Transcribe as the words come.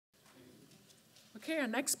Okay, our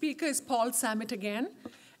next speaker is Paul Zammit again,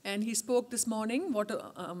 and he spoke this morning.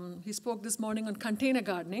 On container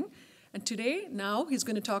gardening, and today, now, he's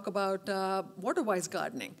going to talk about Waterwise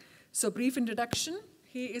gardening. So, brief introduction: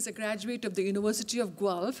 he is a graduate of the University of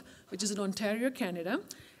Guelph, which is in Ontario, Canada,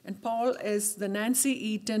 and Paul is the Nancy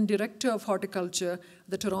Eaton Director of Horticulture,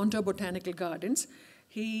 the Toronto Botanical Gardens.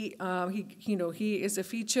 He is a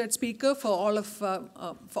featured speaker for all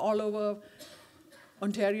over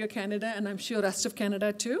Ontario, Canada, and I'm sure rest of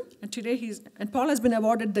Canada too. And today Paul has been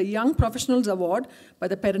awarded the Young Professionals Award by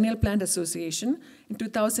the Perennial Plant Association. In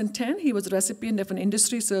 2010, he was a recipient of an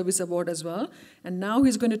Industry Service Award as well. And now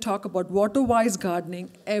he's going to talk about Waterwise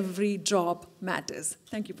gardening. Every drop matters.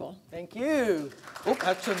 Thank you, Paul. Thank you. Oh,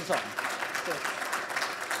 that turns on.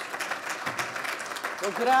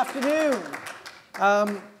 Well, good afternoon.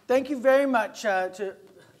 Thank you very much to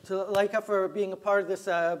Lekha for being a part of this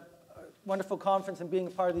wonderful conference and being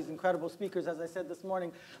a part of these incredible speakers, as I said this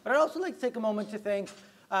morning. But I'd also like to take a moment to thank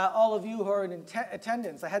all of you who are in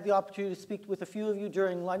attendance. I had the opportunity to speak with a few of you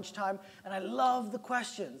during lunchtime, and I love the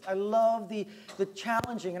questions. I love the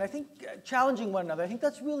challenging, and I think challenging one another. I think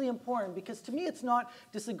that's really important because to me it's not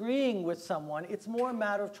disagreeing with someone. It's more a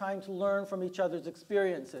matter of trying to learn from each other's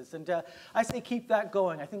experiences. And I say keep that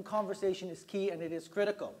going. I think conversation is key and it is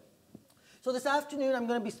critical. So this afternoon, I'm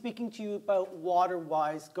going to be speaking to you about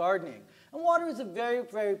water-wise gardening. And water is a very,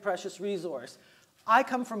 very precious resource. I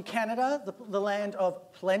come from Canada, the land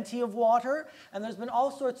of plenty of water, and there's been all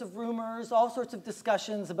sorts of rumors, all sorts of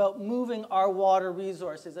discussions about moving our water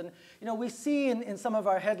resources. And you know, we see in some of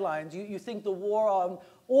our headlines, you think the war on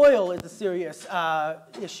oil is a serious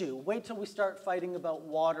issue. Wait till we start fighting about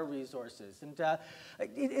water resources. And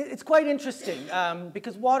it's quite interesting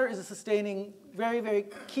because water is a sustaining, very, very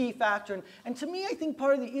key factor. And to me, I think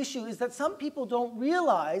part of the issue is that some people don't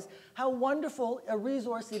realize how wonderful a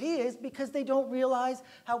resource it is because they don't realize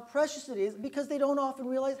how precious it is because they don't often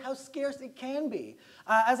realize how scarce it can be.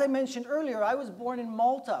 As I mentioned earlier, I was born in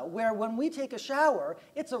Malta, where when we take a shower,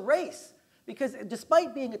 it's a race. Because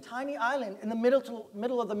despite being a tiny island in the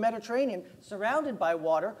middle of the Mediterranean, surrounded by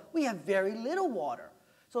water, we have very little water.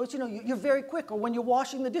 So it's, you're very quick, or when you're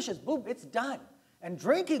washing the dishes, boom, it's done. And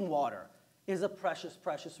drinking water is a precious,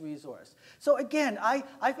 precious resource. So again,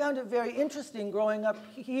 I found it very interesting growing up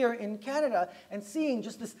here in Canada and seeing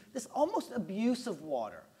just this almost abuse of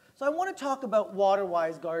water. So I want to talk about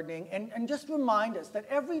water-wise gardening and just remind us that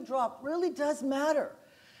every drop really does matter.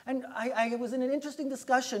 And I was in an interesting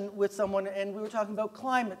discussion with someone, and we were talking about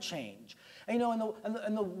climate change. And,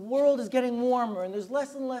 and the world is getting warmer, and there's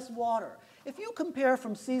less and less water. If you compare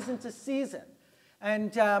from season to season,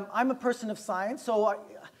 and I'm a person of science, so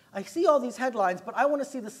I see all these headlines, but I want to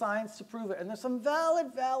see the science to prove it. And there's some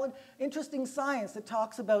valid, interesting science that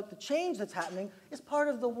talks about the change that's happening is part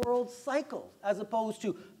of the world's cycle, as opposed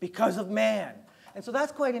to because of man. And so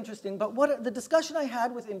that's quite interesting. But what the discussion I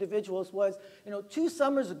had with individuals was, 2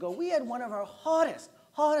 summers ago, we had one of our hottest,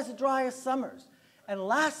 driest summers. And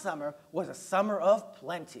last summer was a summer of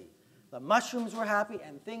plenty. The mushrooms were happy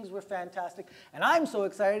and things were fantastic. And I'm so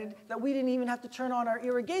excited that we didn't even have to turn on our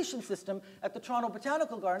irrigation system at the Toronto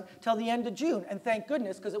Botanical Garden till the end of June. And thank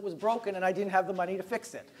goodness, because it was broken and I didn't have the money to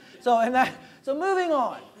fix it. So moving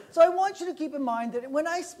on. So I want you to keep in mind that when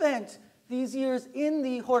I spent these years in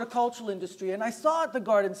the horticultural industry, and I saw at the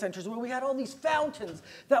garden centers where we had all these fountains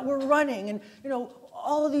that were running, and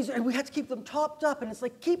all of these, and we had to keep them topped up, and it's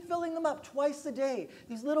like keep filling them up twice a day.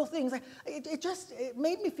 These little things, it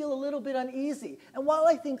made me feel a little bit uneasy. And while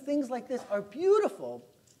I think things like this are beautiful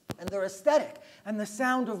and they're aesthetic, and the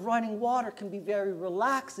sound of running water can be very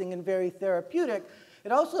relaxing and very therapeutic,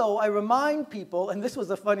 it also, I remind people, and this was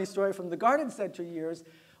a funny story from the garden center years.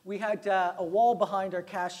 We had a wall behind our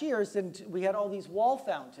cashiers, and we had all these wall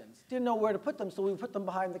fountains. Didn't know where to put them, so we put them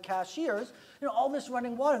behind the cashiers. All this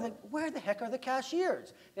running water. Like, where the heck are the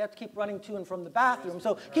cashiers? They have to keep running to and from the bathroom,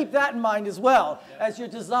 so keep that in mind as well as you're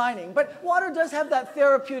designing. But water does have that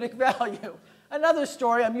therapeutic value. Another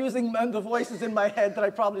story, I'm using the voices in my head that I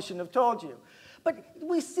probably shouldn't have told you. But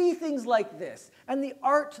we see things like this, and the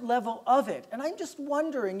art level of it. And I'm just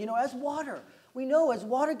wondering, as water, we know as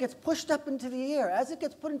water gets pushed up into the air, as it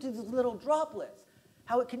gets put into these little droplets,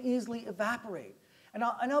 how it can easily evaporate. And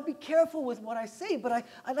I'll be careful with what I say, but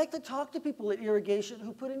I like to talk to people at irrigation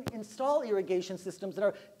who install irrigation systems that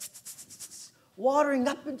are watering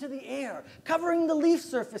up into the air, covering the leaf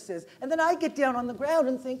surfaces. And then I get down on the ground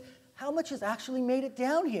and think, how much has actually made it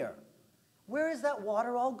down here? Where is that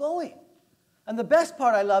water all going? And the best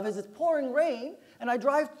part I love is it's pouring rain, and I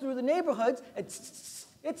drive through the neighborhoods, and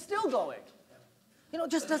it's still going. It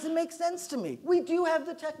just doesn't make sense to me. We do have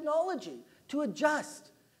the technology to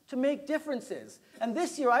adjust to make differences. And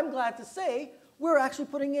this year, I'm glad to say, we're actually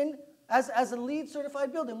putting in, as a LEED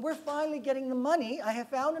certified building, we're finally getting the money. I have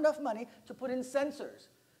found enough money to put in sensors,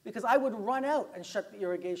 because I would run out and shut the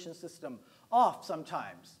irrigation system off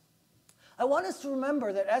sometimes. I want us to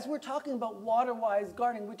remember that as we're talking about water-wise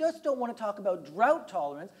gardening, we just don't want to talk about drought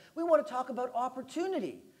tolerance. We want to talk about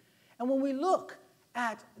opportunity. And when we look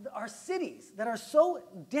at our cities that are so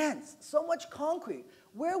dense, so much concrete,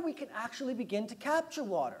 where we can actually begin to capture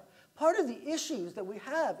water. Part of the issues that we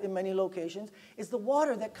have in many locations is the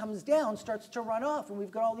water that comes down starts to run off, and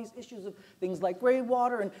we've got all these issues of things like gray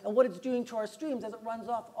water and what it's doing to our streams as it runs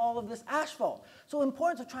off all of this asphalt. So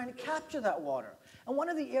importance of trying to capture that water. And one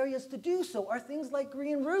of the areas to do so are things like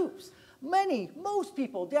green roofs. Most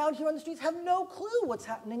people down here on the streets have no clue what's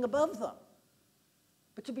happening above them.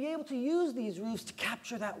 But to be able to use these roofs to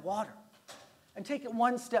capture that water and take it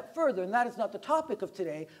one step further, and that is not the topic of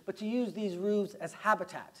today, but to use these roofs as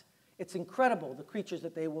habitat. It's incredible, the creatures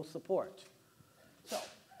that they will support. So,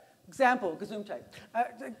 example, Gesundheit.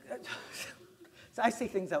 So I say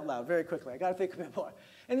things out loud very quickly. I got to think a bit more.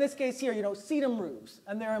 In this case here, sedum roofs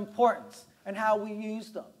and their importance and how we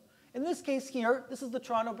use them. In this case here, this is the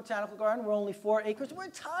Toronto Botanical Garden. We're only 4 acres. We're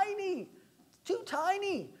tiny, too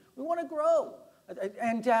tiny. We want to grow.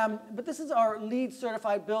 But this is our LEED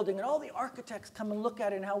certified building, and all the architects come and look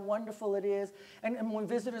at it and how wonderful it is. And when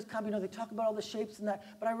visitors come, they talk about all the shapes and that.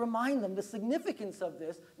 But I remind them the significance of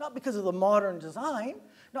this, not because of the modern design,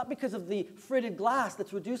 not because of the fritted glass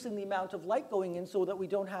that's reducing the amount of light going in so that we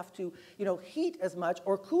don't have to, heat as much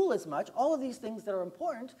or cool as much. All of these things that are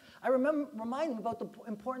important. I remind them about the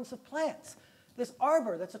importance of plants. This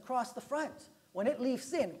arbor that's across the front, when it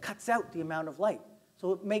leaves in, cuts out the amount of light.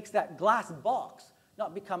 So it makes that glass box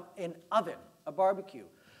not become an oven, a barbecue.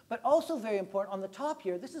 But also very important, on the top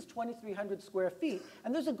here, this is 2,300 square feet,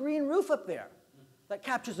 and there's a green roof up there that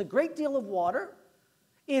captures a great deal of water.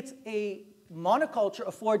 It's a monoculture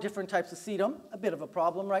of 4 different types of sedum, a bit of a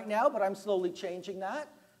problem right now, but I'm slowly changing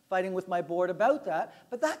that, fighting with my board about that.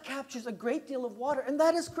 But that captures a great deal of water, and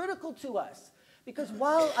that is critical to us, because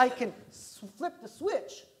while I can flip the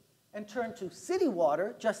switch and turn to city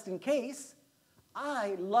water, just in case,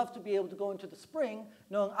 I love to be able to go into the spring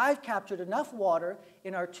knowing I've captured enough water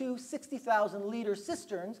in our 2 60,000-liter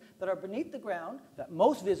cisterns that are beneath the ground, that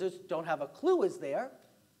most visitors don't have a clue is there,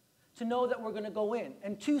 to know that we're going to go in.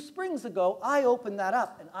 And 2 springs ago, I opened that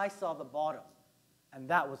up and I saw the bottom. And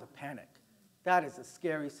that was a panic. That is a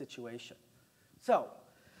scary situation. So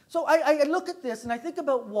I look at this and I think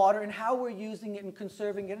about water and how we're using it and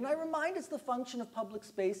conserving it, and I remind us the function of public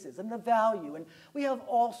spaces and the value. And we have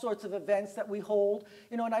all sorts of events that we hold,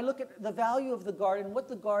 and I look at the value of the garden, what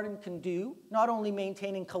the garden can do, not only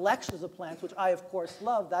maintaining collections of plants, which I of course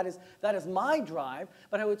love, that is my drive,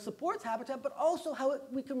 but how it supports habitat, but also how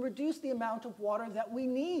we can reduce the amount of water that we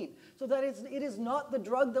need, so that it is not the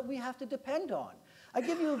drug that we have to depend on. I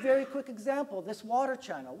give you a very quick example, this water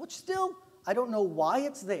channel, which still, I don't know why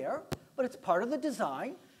it's there, but it's part of the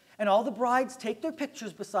design. And all the brides take their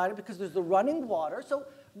pictures beside it because there's the running water. So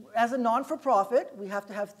as a non-for-profit, we have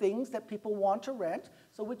to have things that people want to rent.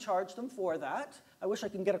 So we charge them for that. I wish I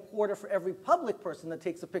could get a quarter for every public person that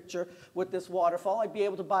takes a picture with this waterfall. I'd be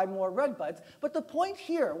able to buy more red buds. But the point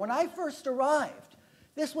here, when I first arrived,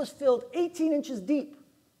 this was filled 18 inches deep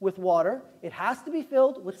with water. It has to be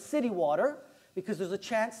filled with city water because there's a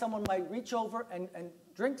chance someone might reach over and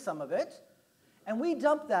drink some of it. And we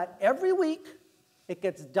dump that every week. It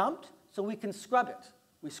gets dumped so we can scrub it.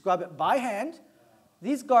 We scrub it by hand.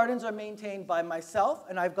 These gardens are maintained by myself,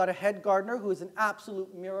 and I've got a head gardener who is an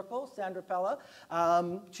absolute miracle, Sandra Pella.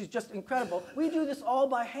 She's just incredible. We do this all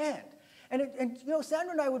by hand. And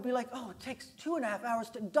Sandra and I would be like, oh, it takes 2.5 hours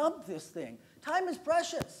to dump this thing. Time is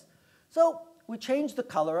precious. So we changed the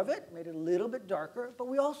color of it, made it a little bit darker, but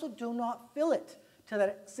we also do not fill it to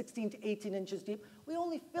that 16 to 18 inches deep. We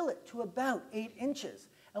only fill it to about 8 inches.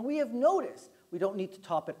 And we have noticed we don't need to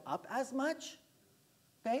top it up as much,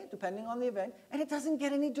 okay, depending on the event, and it doesn't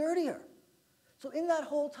get any dirtier. So in that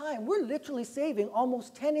whole time, we're literally saving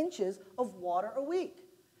almost 10 inches of water a week.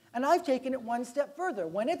 And I've taken it one step further.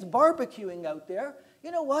 When it's barbecuing out there,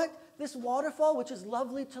 you know what? This waterfall, which is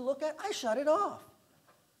lovely to look at, I shut it off.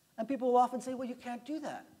 And people will often say, well, you can't do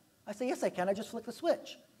that. I say, yes, I can. I just flick the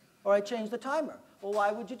switch. Or I change the timer. Well,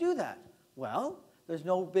 why would you do that? Well, there's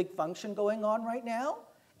no big function going on right now,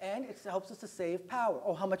 and it helps us to save power.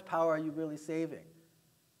 Oh, how much power are you really saving?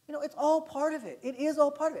 It's all part of it. It is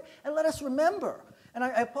all part of it. And let us remember, and I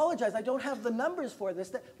apologize, I don't have the numbers for this,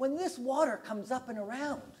 that when this water comes up and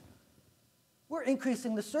around, we're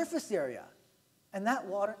increasing the surface area. And that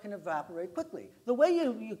water can evaporate quickly. The way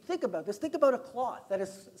you think about this, think about a cloth that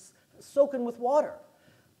is soaking with water.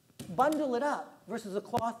 Bundle it up versus a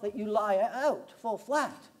cloth that you lie out full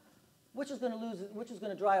flat. Which is going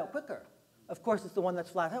to dry out quicker? Of course, it's the one that's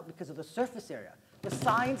flat out because of the surface area. The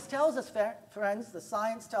science tells us, friends, the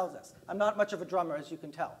science tells us. I'm not much of a drummer, as you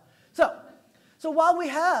can tell. So while we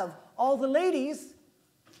have all the ladies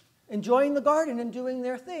enjoying the garden and doing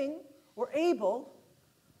their thing, we're able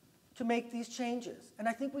to make these changes. And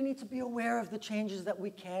I think we need to be aware of the changes that we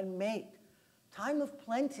can make. Time of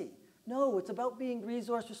plenty. No, it's about being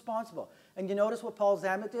resource responsible. And you notice what Paul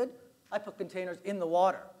Zammit did? I put containers in the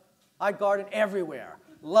water. I garden everywhere.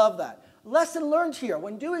 Love that. Lesson learned here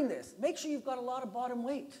when doing this, make sure you've got a lot of bottom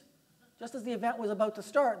weight. Just as the event was about to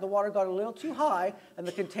start, the water got a little too high and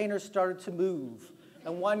the containers started to move.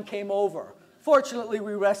 And one came over. Fortunately,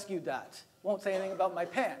 we rescued that. Won't say anything about my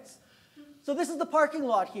pants. So this is the parking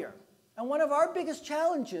lot here. And one of our biggest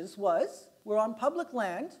challenges was, we're on public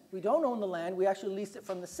land, we don't own the land, we actually leased it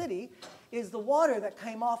from the city, is the water that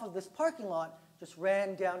came off of this parking lot just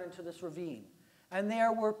ran down into this ravine. And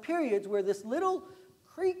there were periods where this little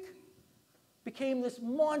creek became this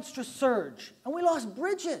monstrous surge. And we lost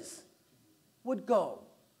bridges would go.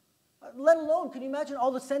 Let alone, can you imagine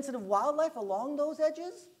all the sensitive wildlife along those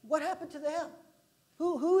edges? What happened to them?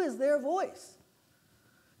 Who is their voice?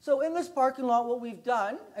 So in this parking lot, what we've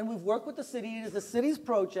done, and we've worked with the city, it is the city's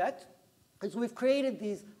project, is we've created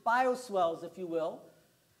these bioswells, if you will,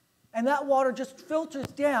 and that water just filters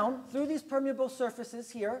down through these permeable surfaces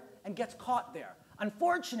here and gets caught there.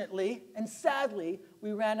 Unfortunately, and sadly,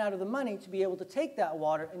 we ran out of the money to be able to take that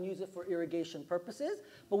water and use it for irrigation purposes,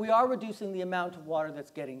 but we are reducing the amount of water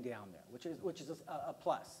that's getting down there, which is a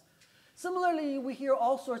plus. Similarly, we hear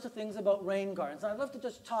all sorts of things about rain gardens, and I'd love to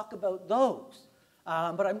just talk about those.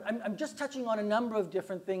 But I'm just touching on a number of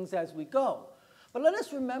different things as we go. But let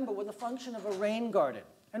us remember what the function of a rain garden.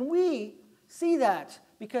 And we see that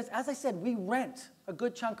because, as I said, we rent a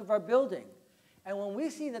good chunk of our building. And when we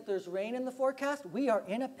see that there's rain in the forecast, we are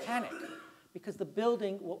in a panic because the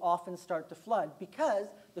building will often start to flood because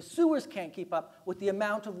the sewers can't keep up with the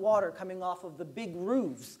amount of water coming off of the big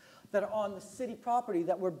roofs that are on the city property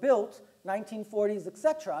that were built, 1940s,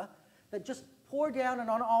 etc., that just pour down and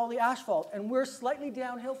on all the asphalt, and we're slightly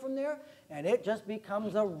downhill from there, and it just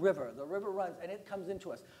becomes a river. The river runs, and it comes into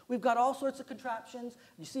us. We've got all sorts of contraptions.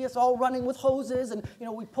 You see us all running with hoses, and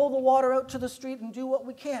we pull the water out to the street and do what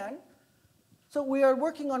we can. So we are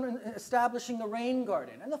working on establishing a rain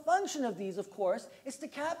garden, and the function of these, of course, is to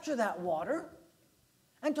capture that water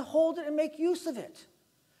and to hold it and make use of it.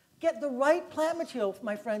 Get the right plant material,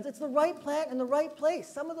 my friends. It's the right plant in the right place.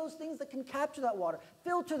 Some of those things that can capture that water,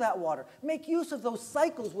 filter that water, make use of those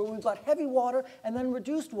cycles where we've got heavy water and then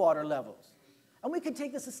reduced water levels. And we can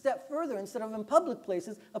take this a step further instead of in public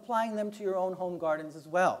places, applying them to your own home gardens as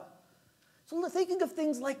well. So thinking of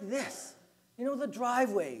things like this, the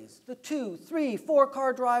driveways, the 2, 3,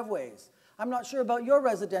 4-car driveways. I'm not sure about your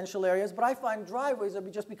residential areas, but I find driveways are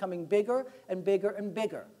just becoming bigger and bigger and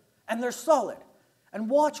bigger. And they're solid. And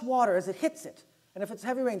watch water as it hits it. And if it's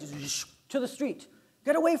heavy rain, just to the street.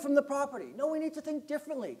 Get away from the property. No, we need to think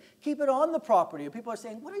differently. Keep it on the property. And people are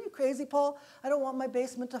saying, what are you, crazy, Paul? I don't want my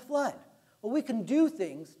basement to flood. Well, we can do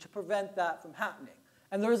things to prevent that from happening.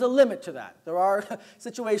 And there is a limit to that. There are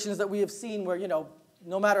situations that we have seen where,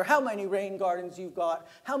 no matter how many rain gardens you've got,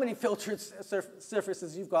 how many filtered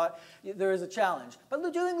surfaces you've got, there is a challenge. But they're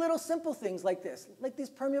doing little simple things like this, like these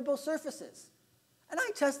permeable surfaces. And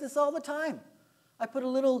I test this all the time. I put a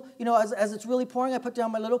little, as it's really pouring, I put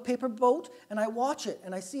down my little paper boat, and I watch it,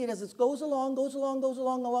 and I see it as it goes along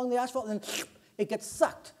along the asphalt, and then it gets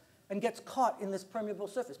sucked and gets caught in this permeable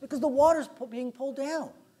surface because the water's being pulled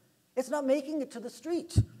down. It's not making it to the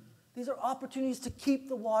street. These are opportunities to keep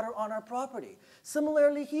the water on our property.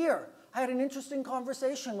 Similarly here, I had an interesting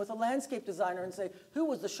conversation with a landscape designer and say, who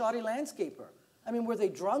was the shoddy landscaper? I mean, were they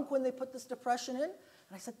drunk when they put this depression in? And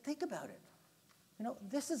I said, think about it.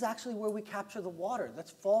 This is actually where we capture the water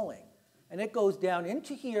that's falling. And it goes down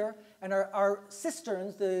into here, and our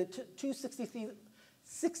cisterns, the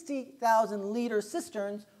 60,000-liter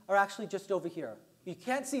cisterns, are actually just over here. You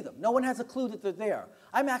can't see them. No one has a clue that they're there.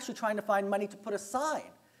 I'm actually trying to find money to put a sign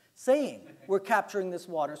saying we're capturing this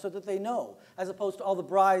water so that they know, as opposed to all the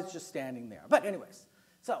brides just standing there. But anyways,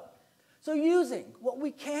 so using what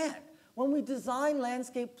we can when we design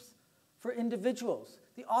landscapes for individuals,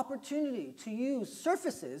 the opportunity to use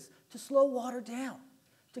surfaces to slow water down,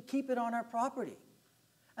 to keep it on our property.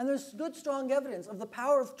 And there's good, strong evidence of the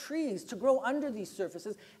power of trees to grow under these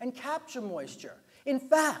surfaces and capture moisture. In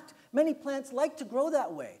fact, many plants like to grow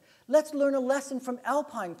that way. Let's learn a lesson from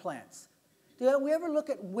alpine plants. Do we ever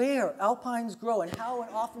look at where alpines grow and how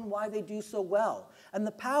and often why they do so well? And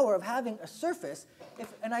the power of having a surface,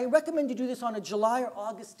 and I recommend you do this on a July or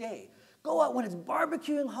August day. Go out when it's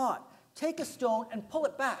barbecuing hot, take a stone and pull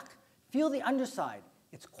it back. Feel the underside.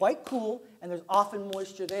 It's quite cool and there's often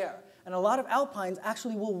moisture there. And a lot of alpines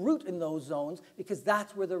actually will root in those zones because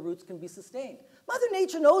that's where their roots can be sustained. Mother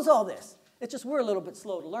Nature knows all this. It's just we're a little bit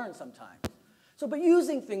slow to learn sometimes. So, but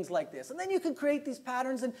using things like this, and then you can create these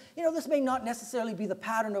patterns, and this may not necessarily be the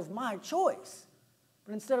pattern of my choice,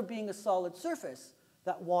 but instead of being a solid surface,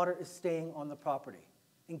 that water is staying on the property.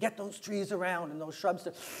 And get those trees around and those shrubs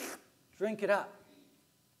to drink it up.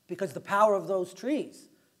 Because the power of those trees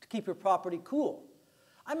to keep your property cool.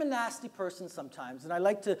 I'm a nasty person sometimes, and I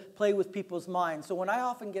like to play with people's minds. So when I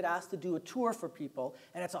often get asked to do a tour for people,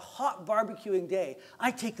 and it's a hot barbecuing day, I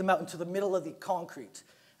take them out into the middle of the concrete.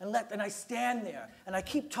 And I stand there, and I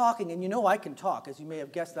keep talking, and I can talk, as you may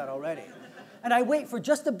have guessed that already. And I wait for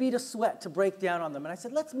just a bead of sweat to break down on them. And I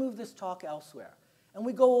said, let's move this talk elsewhere. And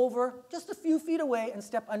we go over just a few feet away and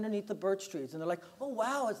step underneath the birch trees. And they're like, oh,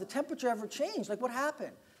 wow, has the temperature ever changed? Like, what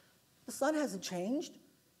happened? The sun hasn't changed.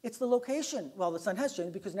 It's the location. Well, the sun has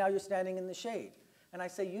changed because now you're standing in the shade. And I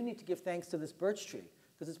say, you need to give thanks to this birch tree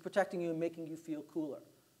because it's protecting you and making you feel cooler.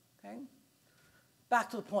 Okay? Back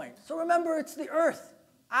to the point. So remember, it's the earth.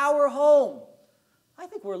 Our home. I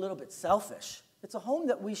think we're a little bit selfish. It's a home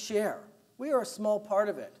that we share. We are a small part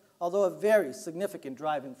of it, although a very significant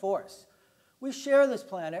driving force. We share this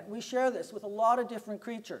planet. We share this with a lot of different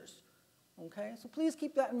creatures. Okay? So please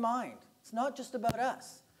keep that in mind. It's not just about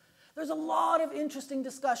us. There's a lot of interesting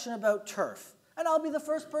discussion about turf. And I'll be the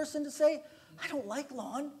first person to say, I don't like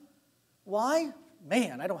lawn. Why?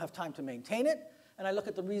 Man, I don't have time to maintain it. And I look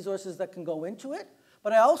at the resources that can go into it.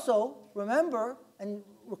 But I also remember and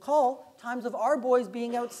recall times of our boys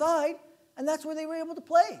being outside, and that's where they were able to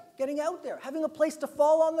play, getting out there, having a place to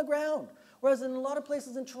fall on the ground. Whereas in a lot of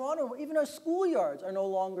places in Toronto, even our schoolyards are no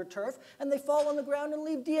longer turf, and they fall on the ground and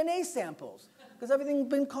leave DNA samples because everything's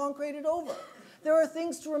been concreted over. There are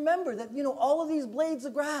things to remember that, all of these blades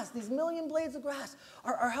of grass, these million blades of grass,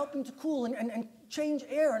 are helping to cool and change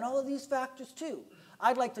air and all of these factors too.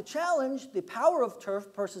 I'd like to challenge the power of turf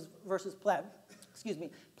versus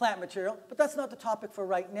plant material, but that's not the topic for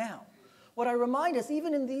right now. What I remind us,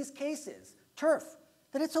 even in these cases, turf,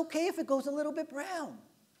 that it's okay if it goes a little bit brown.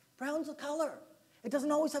 Brown's a color. It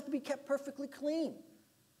doesn't always have to be kept perfectly clean.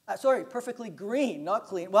 Perfectly green, not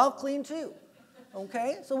clean. Well, clean too.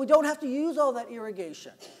 Okay? So we don't have to use all that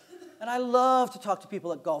irrigation. And I love to talk to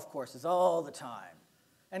people at golf courses all the time.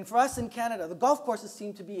 And for us in Canada, the golf courses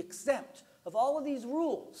seem to be exempt of all of these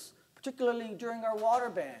rules, particularly during our water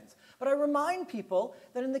bans. But I remind people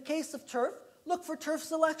that in the case of turf, look for turf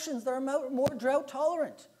selections that are more drought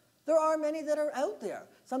tolerant. There are many that are out there.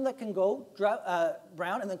 Some that can go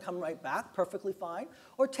brown and then come right back, perfectly fine.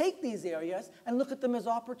 Or take these areas and look at them as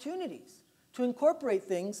opportunities to incorporate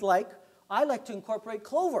things like, I like to incorporate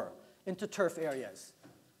clover into turf areas.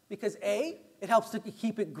 Because A, it helps to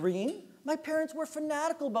keep it green. My parents were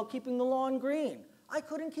fanatical about keeping the lawn green. I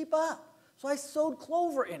couldn't keep up. So I sowed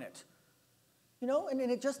clover in it. And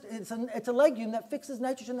it's a legume that fixes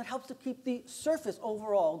nitrogen that helps to keep the surface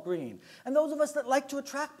overall green. And those of us that like to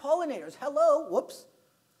attract pollinators,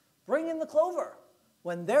 bring in the clover.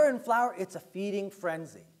 When they're in flower, it's a feeding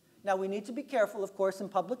frenzy. Now, we need to be careful, of course, in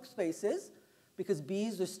public spaces, because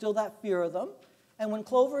bees, there's still that fear of them. And when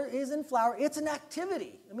clover is in flower, it's an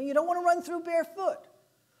activity. You don't want to run through barefoot.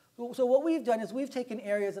 So what we've done is we've taken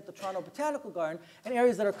areas at the Toronto Botanical Garden and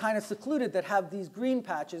areas that are kind of secluded that have these green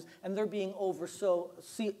patches, and they're being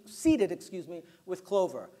seeded with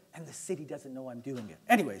clover. And the city doesn't know I'm doing it.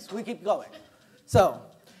 Anyways, we keep going. So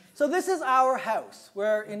this is our house,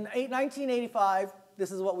 where in 1985,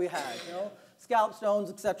 this is what we had, scallop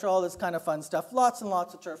stones, etc., all this kind of fun stuff, lots and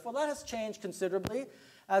lots of turf. Well, that has changed considerably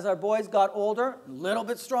as our boys got older, a little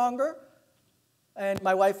bit stronger. And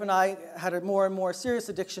my wife and I had a more and more serious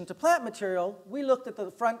addiction to plant material. We looked at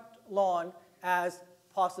the front lawn as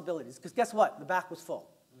possibilities. Because guess what? The back was full.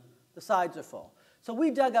 The sides are full. So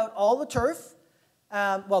we dug out all the turf.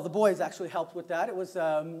 The boys actually helped with that. It was,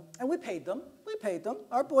 and we paid them. We paid them.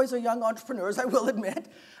 Our boys are young entrepreneurs, I will admit.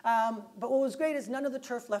 But what was great is none of the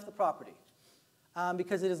turf left the property.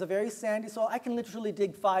 Because it is a very sandy soil. I can literally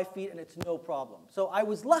dig 5 feet and it's no problem. So I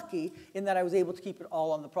was lucky in that I was able to keep it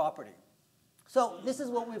all on the property. So this is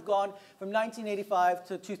what we've gone from 1985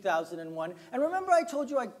 to 2001. And remember I told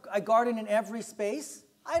you I garden in every space?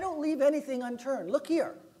 I don't leave anything unturned. Look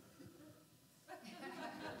here.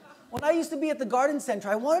 When I used to be at the garden center,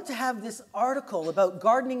 I wanted to have this article about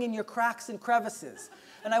gardening in your cracks and crevices.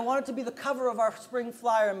 And I wanted to be the cover of our spring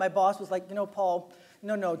flyer, and my boss was like, you know, Paul,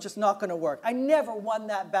 no, just not going to work. I never won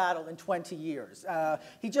that battle in 20 years. And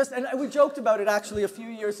we joked about it actually a few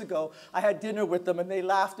years ago. I had dinner with them, and they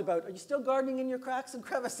laughed about, are you still gardening in your cracks and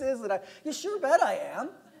crevices? And you sure bet I am.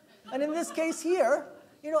 And in this case here,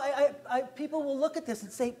 you know, people will look at this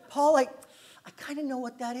and say, Paul, I kind of know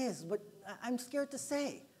what that is, but I'm scared to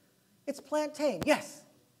say. It's plantain. Yes?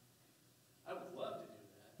 I would love to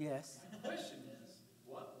do that. Yes. The question is,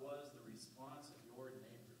 what was the response of your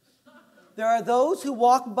neighbors? There are those who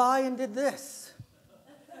walked by and did this.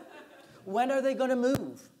 When are they going to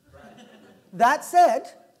move? Right. That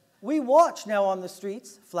said, we watch now on the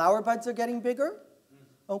streets. Flower buds are getting bigger.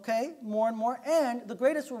 Okay, more and more. And the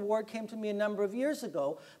greatest reward came to me a number of years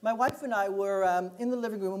ago. My wife and I were in the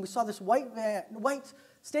living room, and we saw this white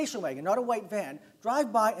station wagon, not a white van,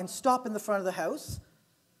 drive by and stop in the front of the house,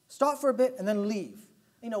 stop for a bit, and then leave.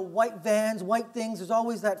 You know, white vans, white things, there's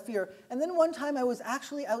always that fear. And then one time I was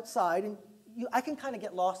actually outside, and I can kind of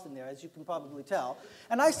get lost in there, as you can probably tell.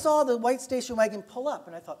 And I saw the white station wagon pull up,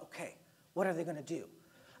 and I thought, okay, what are they going to do?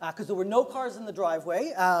 Because there were no cars in the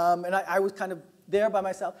driveway, and I was kind of there by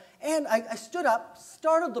myself. And I stood up,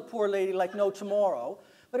 startled the poor lady like no tomorrow.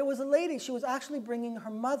 But it was a lady, she was actually bringing her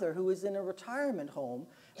mother, who was in a retirement home,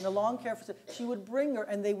 in a long care facility. She would bring her,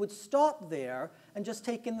 and they would stop there and just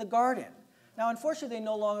take in the garden. Now, unfortunately, they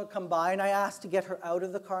no longer come by, and I asked to get her out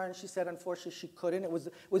of the car, and she said, unfortunately, she couldn't. It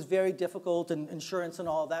was very difficult, and insurance and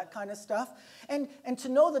all that kind of stuff. And to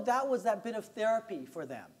know that that was that bit of therapy for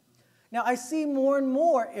them. Now, I see more and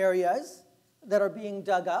more areas that are being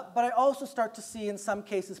dug up, but I also start to see in some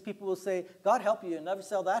cases people will say, God help you, you'll never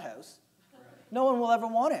sell that house. No one will ever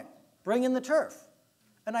want it. Bring in the turf.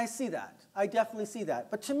 And I see that. I definitely see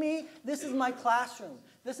that. But to me, this is my classroom.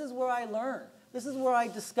 This is where I learn. This is where I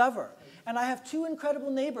discover. And I have two incredible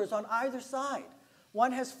neighbors on either side.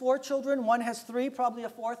 One has 4 children, one has 3, probably a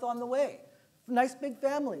 4th on the way. Nice big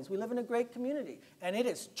families. We live in a great community. And it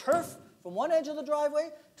is turf from one edge of the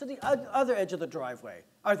driveway to the other edge of the driveway.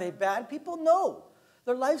 Are they bad people? No.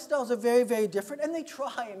 Their lifestyles are very, very different, and they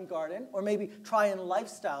try and garden, or maybe try and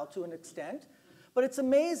lifestyle to an extent. But it's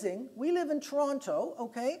amazing. We live in Toronto,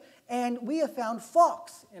 okay, and we have found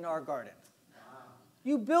fox in our garden. Wow.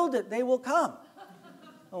 You build it, they will come.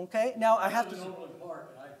 Okay, now I have to... in Overland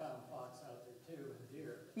Park, and I found fox out there too, and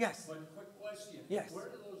deer. Yes. But quick question. Yes. Where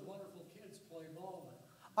do those wonderful kids play ball then?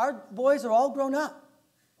 Our boys are all grown up.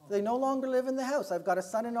 They no longer live in the house. I've got a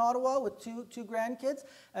son in Ottawa with two grandkids,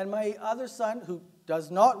 and my other son, who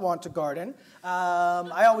does not want to garden,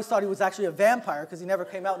 I always thought he was actually a vampire because he never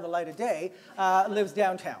came out in the light of day, lives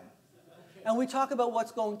downtown. Okay. And we talk about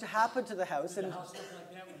what's going to happen to the house. Did the house look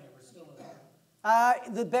like that when they were still in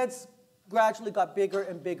there? The beds gradually got bigger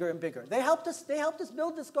and bigger and bigger. They helped us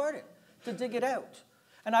build this garden to dig it out.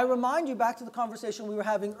 And I remind you back to the conversation we were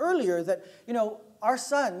having earlier that, you know, our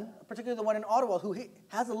son, particularly the one in Ottawa, who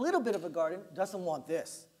has a little bit of a garden, doesn't want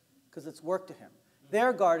this because it's work to him.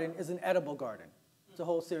 Their garden is an edible garden. It's a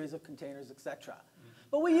whole series of containers, etc.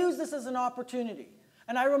 But we use this as an opportunity.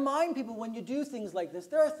 And I remind people when you do things like this,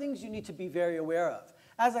 there are things you need to be very aware of.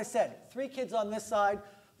 As I said, 3 kids on this side,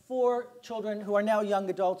 4 children who are now young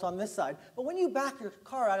adults on this side. But when you back your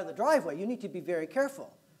car out of the driveway, you need to be very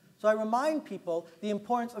careful. So I remind people the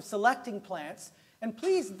importance of selecting plants. And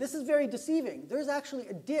please, this is very deceiving. There's actually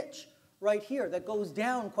a ditch right here that goes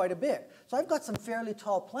down quite a bit. So I've got some fairly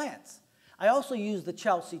tall plants. I also use the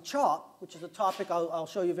Chelsea chop, which is a topic I'll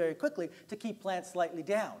show you very quickly, to keep plants slightly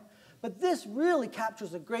down. But this really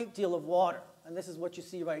captures a great deal of water. And this is what you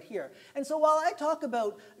see right here. And so while I talk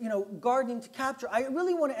about, you know, gardening to capture, I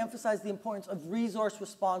really want to emphasize the importance of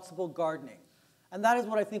resource-responsible gardening. And that is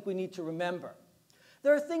what I think we need to remember.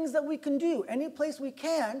 There are things that we can do. Any place we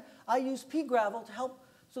can, I use pea gravel to help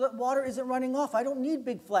so that water isn't running off. I don't need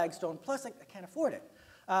big flagstone. Plus, I can't afford it.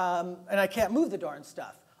 And I can't move the darn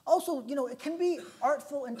stuff. Also, you know, it can be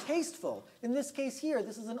artful and tasteful. In this case here,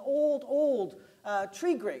 this is an old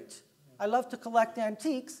tree grate. I love to collect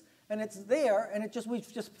antiques, and it's there, and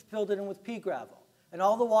we've just filled it in with pea gravel. And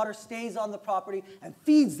all the water stays on the property and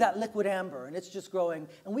feeds that liquid amber, and it's just growing.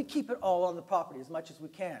 And we keep it all on the property as much as we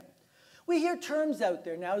can. We hear terms out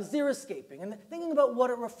there now, xeriscaping, and thinking about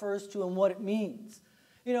what it refers to and what it means.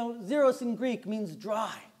 You know, xeros in Greek means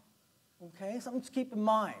dry, okay? Something to keep in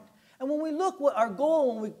mind. And when we look, what our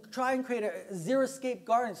goal when we try and create a xeriscape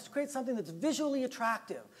garden is to create something that's visually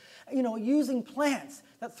attractive, you know, using plants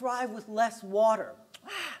that thrive with less water.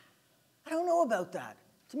 I don't know about that.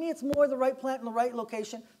 To me, it's more the right plant in the right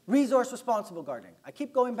location, resource-responsible gardening. I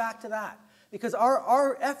keep going back to that because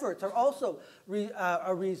our efforts are also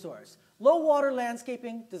a resource. Low water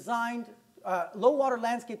landscaping designed low water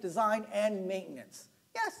landscape design and maintenance.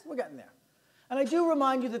 Yes, we're getting there. And I do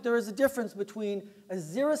remind you that there is a difference between a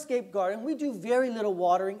xeriscape garden. We do very little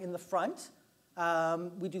watering in the front.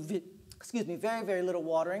 We do, very, very little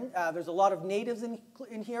watering. There's a lot of natives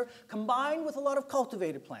in here, combined with a lot of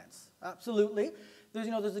cultivated plants. Absolutely.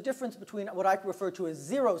 There's a difference between what I refer to as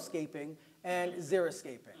xeroscaping and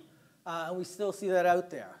xeriscaping. And we still see that out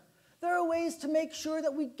there. There are ways to make sure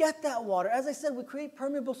that we get that water. As I said, we create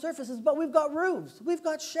permeable surfaces, but we've got roofs, we've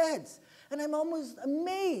got sheds. And I'm almost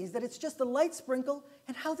amazed that it's just a light sprinkle,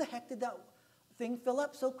 and how the heck did that thing fill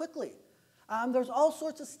up so quickly? There's all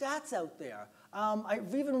sorts of stats out there.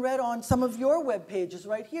 I've even read on some of your web pages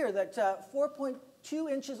right here that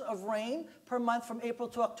 4.2 inches of rain per month from April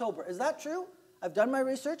to October. Is that true? I've done my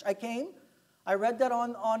research. I read that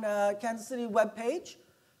on Kansas City web page.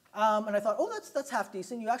 And I thought, oh, that's half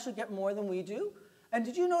decent. You actually get more than we do. And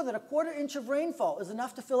did you know that a 1/4 inch of rainfall is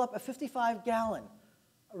enough to fill up a 55-gallon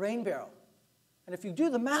rain barrel? And if you do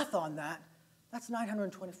the math on that, that's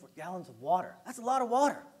 924 gallons of water. That's a lot of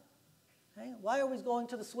water. Okay? Why are we going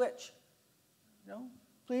to the switch?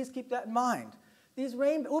 Please keep that in mind. These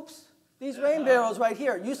rain barrels right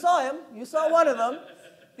here. You saw him. You saw one of them.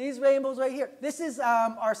 These rainbows right here. This is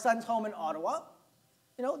our son's home in Ottawa.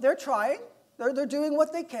 They're trying. They're doing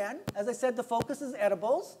what they can. As I said, the focus is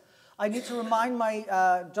edibles. I need to remind my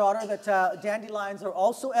daughter that dandelions are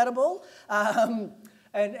also edible.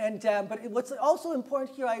 But what's also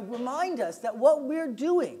important here, I remind us that what we're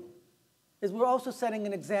doing is we're also setting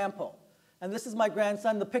an example. And this is my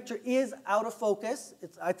grandson. The picture is out of focus.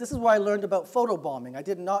 This is where I learned about photobombing. I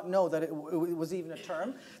did not know that it was even a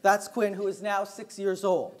term. That's Quinn, who is now 6 years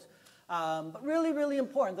old. But really, really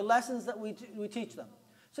important, the lessons that we teach them.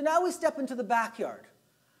 So now we step into the backyard.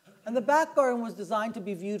 And the back garden was designed to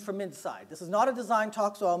be viewed from inside. This is not a design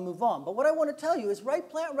talk, so I'll move on. But what I want to tell you is right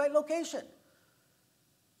plant, right location.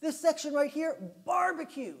 This section right here,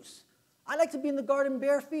 barbecues. I like to be in the garden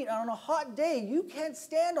bare feet. And on a hot day, you can't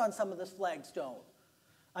stand on some of this flagstone.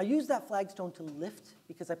 I use that flagstone to lift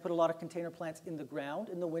because I put a lot of container plants in the ground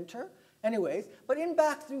in the winter. Anyways, but in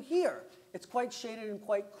back through here, it's quite shaded and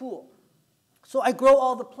quite cool. So I grow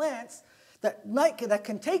all the plants that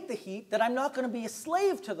can take the heat, that I'm not going to be a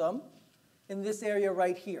slave to them in this area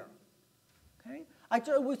right here. Okay?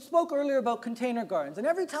 We spoke earlier about container gardens, and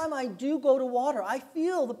every time I do go to water, I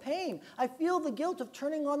feel the pain. I feel the guilt of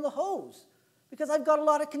turning on the hose because I've got a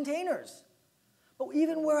lot of containers. But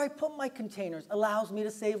even where I put my containers allows me to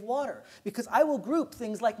save water because I will group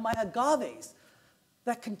things like my agaves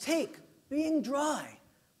that can take being dry,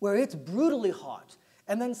 where it's brutally hot,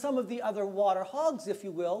 and then some of the other water hogs, if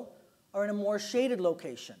you will, are in a more shaded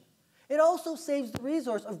location. It also saves the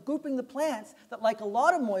resource of grouping the plants that like a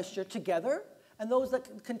lot of moisture together and those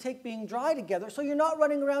that can take being dry together, so you're not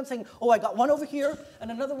running around saying, oh, I got one over here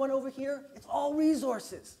and another one over here. It's all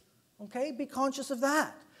resources, okay? Be conscious of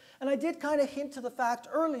that. And I did kind of hint to the fact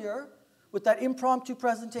earlier with that impromptu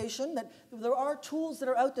presentation that there are tools that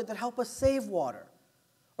are out there that help us save water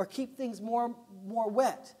or keep things more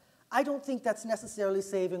wet. I don't think that's necessarily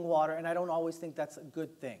saving water, and I don't always think that's a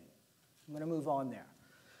good thing. I'm going to move on there.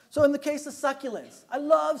 So in the case of succulents, I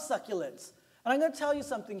love succulents. And I'm going to tell you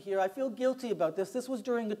something here. I feel guilty about this. This was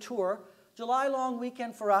during the tour, July long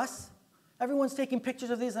weekend for us. Everyone's taking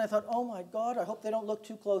pictures of these, and I thought, oh my God, I hope they don't look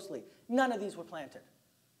too closely. None of these were planted.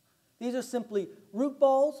 These are simply root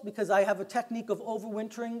balls because I have a technique of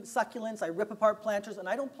overwintering succulents. I rip apart planters, and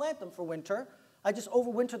I don't plant them for winter. I just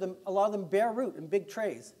overwinter them, a lot of them bare root in big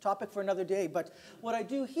trays. Topic for another day. But what I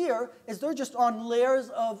do here is they're just on layers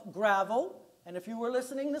of gravel. And if you were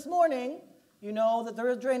listening this morning, you know that there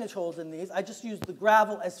are drainage holes in these. I just used the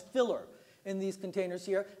gravel as filler in these containers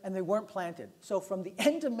here, and they weren't planted. So from the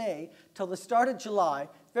end of May till the start of July,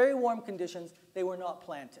 very warm conditions, they were not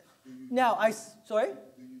planted. Now, sorry?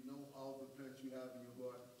 Do you know all the plants you have in your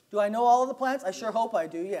garden? Do I know all of the plants? I sure hope I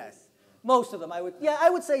do, yes. Most of them, I would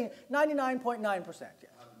say 99.9%, yeah. I have another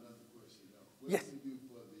question now. What Yes. do you do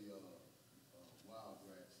for the wild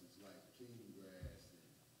grasses like king grass?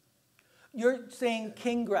 You're saying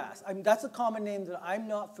king grass. I mean, that's a common name that I'm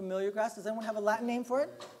not familiar with. Does anyone have a Latin name for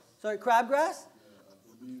it? Sorry, crabgrass?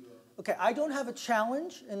 Okay, I don't have a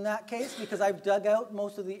challenge in that case because I've dug out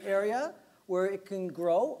most of the area where it can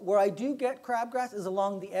grow. Where I do get crabgrass is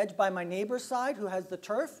along the edge by my neighbor's side who has the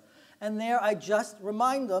turf. And there I just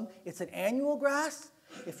remind them it's an annual grass.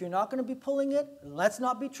 If you're not going to be pulling it, let's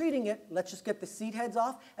not be treating it. Let's just get the seed heads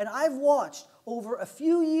off. And I've watched over a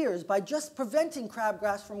few years by just preventing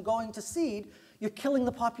crabgrass from going to seed, you're killing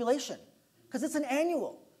the population because it's an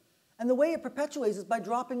annual. And the way it perpetuates is by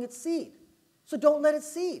dropping its seed. So don't let it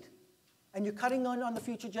seed. And you're cutting on the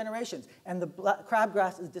future generations. And the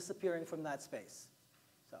crabgrass is disappearing from that space.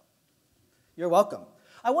 So, you're welcome.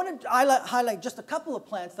 I want to highlight just a couple of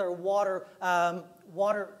plants that are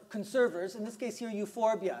water conservers. In this case here,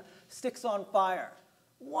 euphorbia, sticks on fire.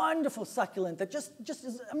 Wonderful succulent that just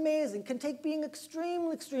is amazing. Can take being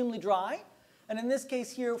extremely, extremely dry. And in this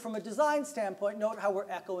case here, from a design standpoint, note how we're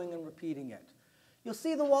echoing and repeating it. You'll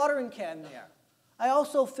see the watering can there. I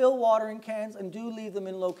also fill watering cans and do leave them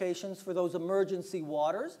in locations for those emergency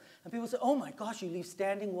waters. And people say, oh my gosh, you leave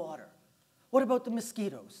standing water. What about the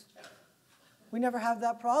mosquitoes? We never have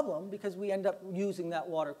that problem because we end up using that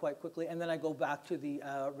water quite quickly, and then I go back to the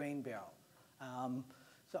rain barrel.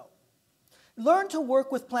 So, learn to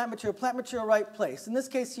work with plant material right place. In this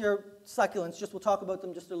case here, succulents, we'll talk about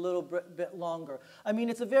them just a little bit longer. I mean,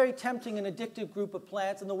 it's a very tempting and addictive group of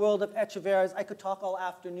plants. In the world of echeveras, I could talk all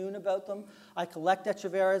afternoon about them. I collect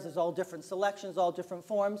echeveras. There's all different selections, all different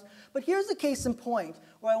forms. But here's a case in point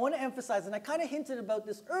where I want to emphasize, and I kind of hinted about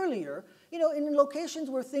this earlier, you know, in locations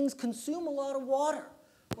where things consume a lot of water,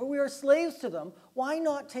 where we are slaves to them, why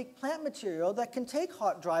not take plant material that can take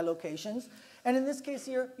hot, dry locations, and in this case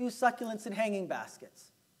here, use succulents in hanging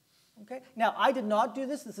baskets. Okay? Now, I did not do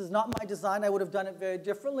this. This is not my design. I would have done it very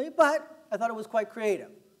differently, but I thought it was quite creative.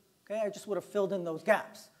 Okay? I just would have filled in those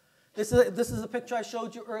gaps. This is a picture I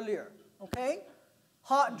showed you earlier. Okay?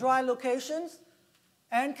 Hot, dry locations,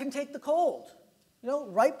 and can take the cold. You know,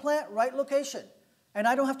 right plant, right location. And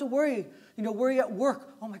I don't have to worry at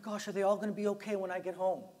work. Oh my gosh, are they all going to be okay when I get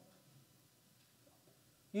home?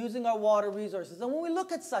 Using our water resources. And when we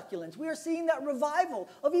look at succulents, we are seeing that revival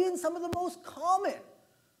of even some of the most common.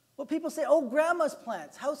 What people say, oh, grandma's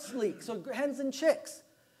plants, house leeks, or hens and chicks.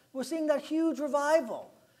 We're seeing that huge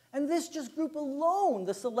revival. And this just group alone,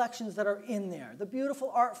 the selections that are in there, the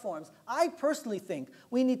beautiful art forms. I personally think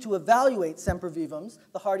we need to evaluate sempervivums,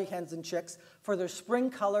 the hardy hens and chicks, for their spring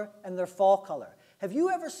color and their fall color. Have you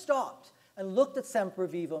ever stopped and looked at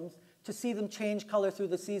sempervivums to see them change color through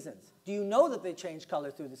the seasons? Do you know that they change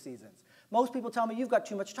color through the seasons? Most people tell me you've got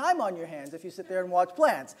too much time on your hands if you sit there and watch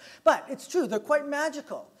plants. But it's true, they're quite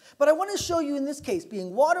magical. But I want to show you in this case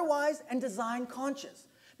being water-wise and design conscious.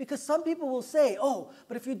 Because some people will say, oh,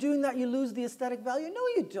 but if you're doing that, you lose the aesthetic value. No,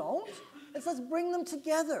 you don't. Let's bring them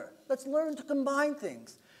together. Let's learn to combine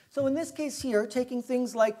things. So in this case here, taking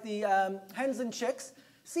things like the hens and chicks,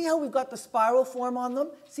 see how we've got the spiral form on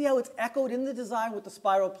them? See how it's echoed in the design with the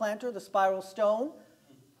spiral planter, the spiral stone?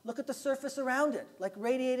 Look at the surface around it, like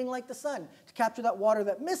radiating like the sun, to capture that water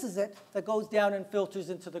that misses it, that goes down and filters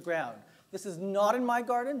into the ground. This is not in my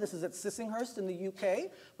garden. This is at Sissinghurst in the UK,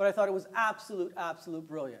 but I thought it was absolute, absolute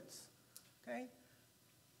brilliance. Okay?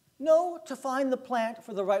 Know to find the plant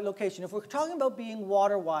for the right location. If we're talking about being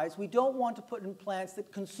water-wise, we don't want to put in plants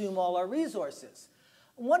that consume all our resources.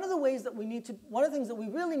 One of the things that we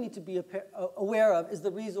really need to be aware of is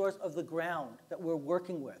the resource of the ground that we're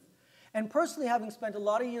working with. And personally, having spent a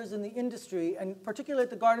lot of years in the industry, and particularly at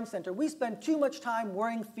the garden center, we spend too much time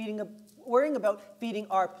worrying about feeding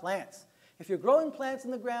our plants. If you're growing plants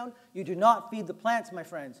in the ground, you do not feed the plants, my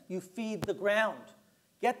friends. You feed the ground.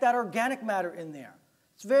 Get that organic matter in there.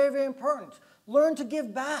 It's very, very important. Learn to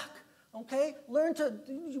give back, okay? Learn to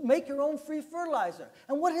make your own free fertilizer.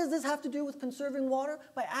 And what does this have to do with conserving water?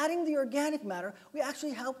 By adding the organic matter, we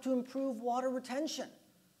actually help to improve water retention,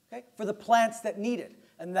 okay, for the plants that need it.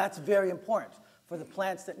 And that's very important, for the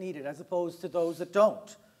plants that need it, as opposed to those that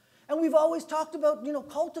don't. And we've always talked about,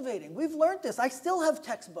 cultivating. We've learned this. I still have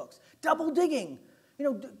textbooks. Double digging,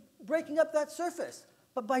 breaking up that surface.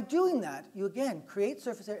 But by doing that, you again create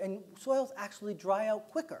surface area, and soils actually dry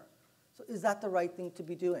out quicker. So is that the right thing to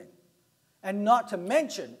be doing? And not to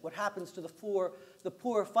mention what happens to the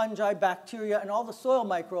poor fungi, bacteria, and all the soil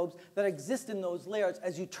microbes that exist in those layers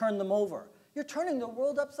as you turn them over. You're turning the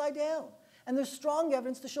world upside down. And there's strong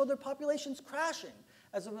evidence to show their populations crashing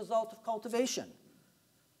as a result of cultivation.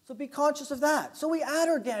 So be conscious of that. So we add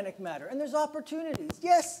organic matter, and there's opportunities.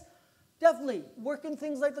 Yes, definitely, work in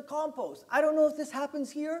things like the compost. I don't know if this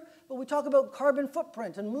happens here, but we talk about carbon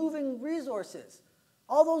footprint and moving resources.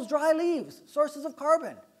 All those dry leaves, sources of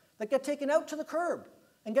carbon, that get taken out to the curb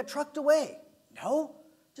and get trucked away. No,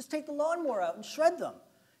 just take the lawnmower out and shred them.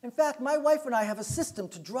 In fact, my wife and I have a system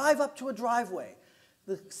to drive up to a driveway.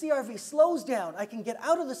 The CRV slows down. I can get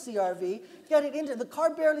out of the CRV, get it into, the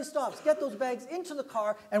car barely stops, get those bags into the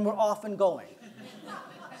car, and we're off and going.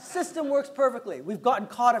 System works perfectly. We've gotten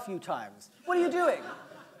caught a few times. What are you doing?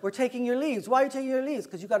 We're taking your leaves. Why are you taking your leaves?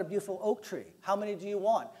 Because you've got a beautiful oak tree. How many do you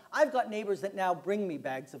want? I've got neighbors that now bring me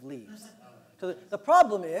bags of leaves. So the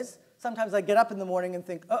problem is, sometimes I get up in the morning and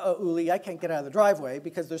think, uh-oh, Uli, I can't get out of the driveway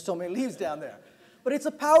because there's so many leaves down there. But it's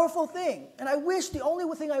a powerful thing. And I wish, the only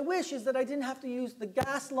thing I wish is that I didn't have to use the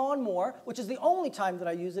gas lawnmower, which is the only time that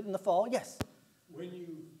I use it in the fall. Yes? When you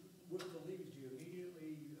whip the leaves, do you immediately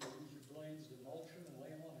use your blades to mulch them and lay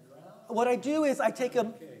them on the ground? What I do is I take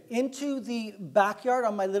them into the backyard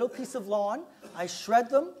on my little piece of lawn. I shred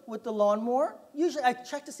them with the lawnmower. Usually I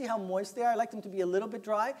check to see how moist they are. I like them to be a little bit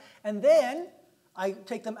dry. And then I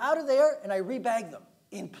take them out of there and I rebag them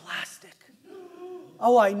in plastic.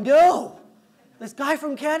 Oh, I know. This guy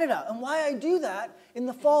from Canada. And why I do that in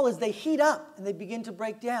the fall is they heat up and they begin to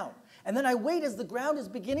break down. And then I wait as the ground is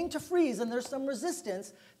beginning to freeze and there's some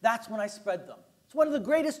resistance. That's when I spread them. It's one of the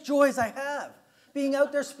greatest joys I have, being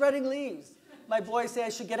out there spreading leaves. My boys say I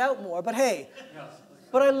should get out more, but hey.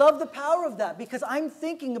 But I love the power of that because I'm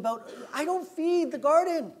thinking about, I don't feed the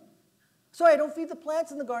garden. Sorry, I don't feed the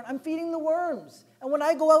plants in the garden. I'm feeding the worms. And when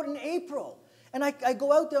I go out in April, and I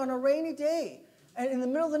go out there on a rainy day, and in the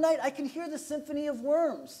middle of the night, I can hear the symphony of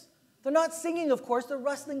worms. They're not singing, of course. They're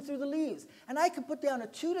rustling through the leaves. And I can put down a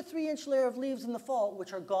 2 to 3 inch layer of leaves in the fall,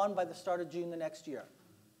 which are gone by the start of June the next year.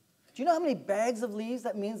 Do you know how many bags of leaves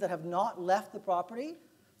that means that have not left the property?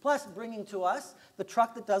 Plus bringing to us the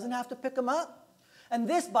truck that doesn't have to pick them up. And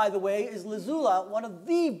this, by the way, is Lazula, one of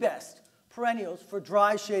the best perennials for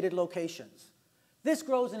dry shaded locations. This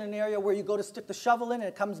grows in an area where you go to stick the shovel in and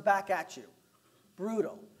it comes back at you.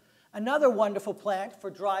 Brutal. Another wonderful plant for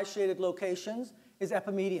dry shaded locations is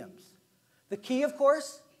epimediums. The key, of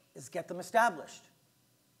course, is get them established.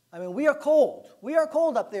 I mean, we are cold. We are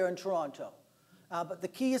cold up there in Toronto. But the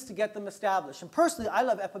key is to get them established. And personally, I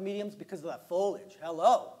love epimediums because of that foliage.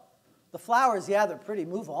 Hello. The flowers, yeah, they're pretty.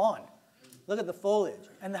 Move on. Look at the foliage.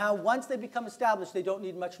 And how once they become established, they don't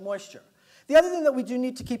need much moisture. The other thing that we do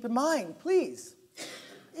need to keep in mind, please,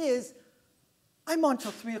 is I'm on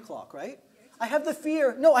till 3 o'clock, right? I have the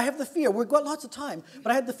fear. No, I have the fear. We've got lots of time.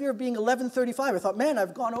 But I had the fear of being 11:35. I thought, man,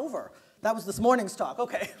 I've gone over. That was this morning's talk.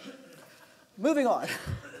 Okay. Moving on.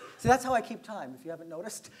 See, that's how I keep time, if you haven't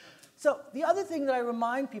noticed. So the other thing that I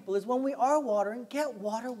remind people is when we are watering, get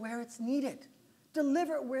water where it's needed.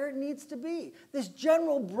 Deliver it where it needs to be. This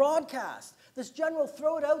general broadcast, this general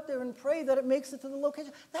throw it out there and pray that it makes it to the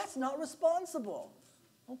location, that's not responsible.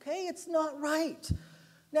 Okay? It's not right.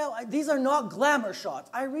 Now, these are not glamour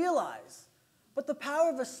shots, I realize. But the power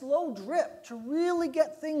of a slow drip to really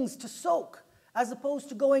get things to soak as opposed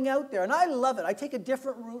to going out there. And I love it. I take a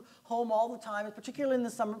different route home all the time, particularly in the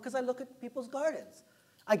summer, because I look at people's gardens.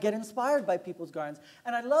 I get inspired by people's gardens.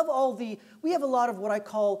 And I love we have a lot of what I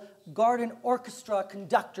call garden orchestra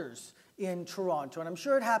conductors in Toronto. And I'm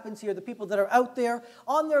sure it happens here, the people that are out there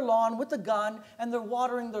on their lawn with a gun, and they're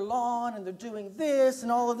watering their lawn, and they're doing this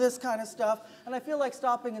and all of this kind of stuff. And I feel like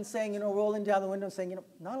stopping and saying, rolling down the window and saying,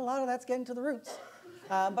 not a lot of that's getting to the roots.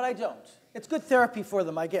 But I don't. It's good therapy for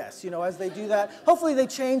them, I guess, as they do that. Hopefully they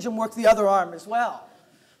change and work the other arm as well.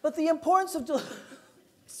 But the importance of,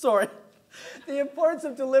 the importance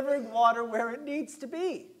of delivering water where it needs to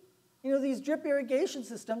be. These drip irrigation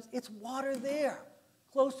systems, it's water there,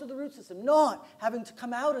 close to the root system, not having to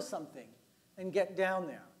come out of something and get down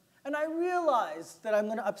there. And I realize that I'm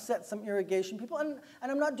going to upset some irrigation people, and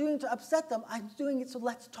I'm not doing it to upset them. I'm doing it so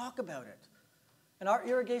let's talk about it. And our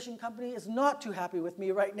irrigation company is not too happy with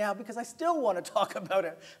me right now because I still want to talk about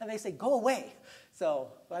it. And they say, go away.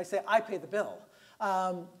 But I say, I pay the bill.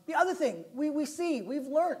 The other thing we've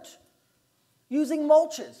learned, using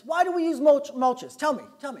mulches. Why do we use mulches? Tell me,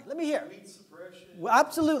 let me hear. Weed suppression. Well,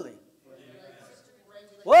 absolutely.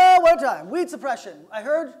 Whoa, one time. Weed suppression. I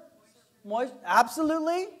heard moist.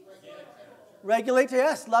 Absolutely. Regulate,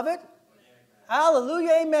 yes, love it.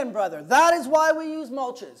 Hallelujah, amen, brother. That is why we use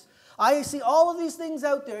mulches. I see all of these things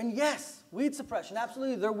out there, and yes, weed suppression,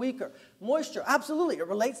 absolutely, they're weaker. Moisture, absolutely, it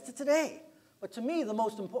relates to today. But to me, the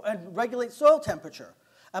most important, and regulates soil temperature.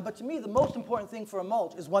 But to me, the most important thing for a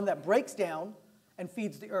mulch is one that breaks down and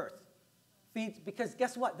feeds the earth. Because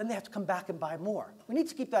guess what? Then they have to come back and buy more. We need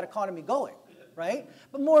to keep that economy going, right?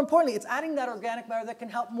 But more importantly, it's adding that organic matter that can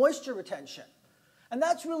help moisture retention. And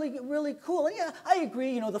that's really, really cool. And yeah, I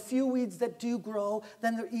agree, the few weeds that do grow,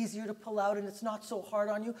 then they're easier to pull out and it's not so hard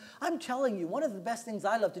on you. I'm telling you, one of the best things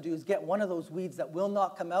I love to do is get one of those weeds that will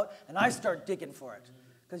not come out and I start digging for it.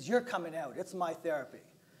 Because you're coming out. It's my therapy.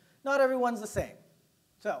 Not everyone's the same.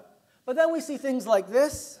 But then we see things like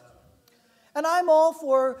this. And I'm all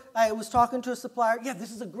for, I was talking to a supplier, yeah,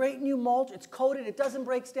 this is a great new mulch. It's coated. It doesn't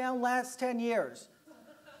break down, lasts 10 years.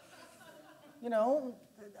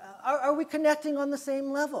 Are we connecting on the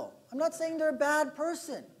same level? I'm not saying they're a bad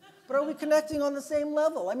person, but are we connecting on the same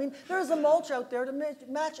level? I mean, there's a mulch out there to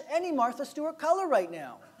match any Martha Stewart color right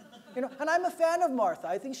now. And I'm a fan of Martha.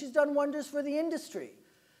 I think she's done wonders for the industry.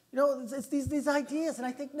 You know, it's these ideas, and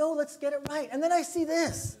I think, no, let's get it right. And then I see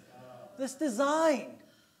this design.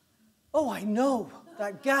 Oh, I know,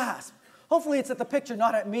 that gasp. Hopefully it's at the picture,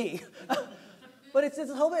 not at me. But it's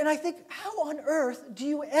this whole, and I think, how on earth do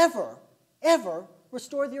you ever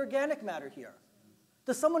restore the organic matter here?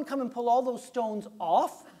 Does someone come and pull all those stones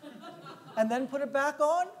off and then put it back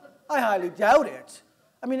on? I highly doubt it.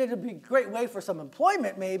 I mean, it'd be a great way for some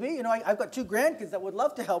employment, maybe. You know, I've got 2 grandkids that would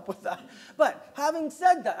love to help with that. But having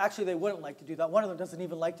said that, actually, they wouldn't like to do that. One of them doesn't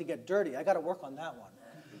even like to get dirty. I got to work on that one.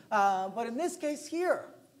 But in this case here,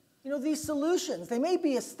 you know, these solutions, they may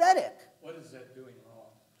be aesthetic. What is that doing wrong?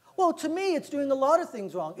 Well, to me, it's doing a lot of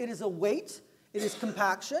things wrong. It is a weight. It is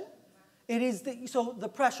compaction. It is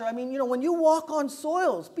the pressure. I mean, you know, when you walk on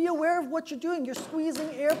soils, be aware of what you're doing. You're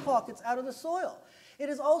squeezing air pockets out of the soil. It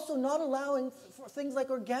is also not allowing for things like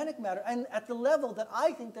organic matter and at the level that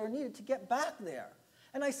I think they're needed to get back there.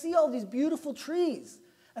 And I see all these beautiful trees,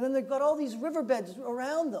 and then they've got all these riverbeds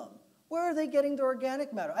around them. Where are they getting their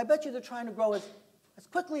organic matter? I bet you they're trying to grow as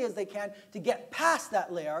quickly as they can to get past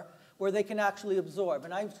that layer where they can actually absorb.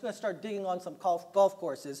 And I'm just going to start digging on some golf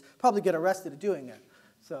courses, probably get arrested doing it.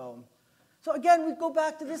 So again, we go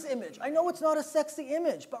back to this image. I know it's not a sexy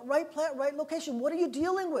image, but right plant, right location. What are you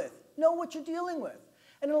dealing with? Know what you're dealing with.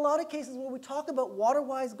 And in a lot of cases where we talk about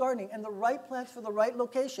water-wise gardening and the right plants for the right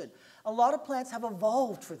location, a lot of plants have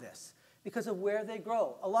evolved for this because of where they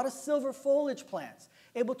grow. A lot of silver foliage plants,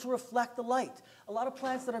 able to reflect the light. A lot of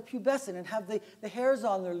plants that are pubescent and have the hairs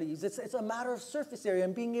on their leaves. It's a matter of surface area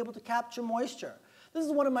and being able to capture moisture. This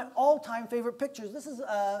is one of my all-time favorite pictures. This is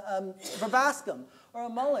a verbascum or a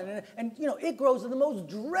mullein. And you know, it grows in the most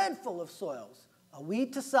dreadful of soils. A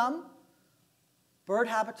weed to some, bird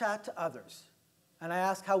habitat to others. And I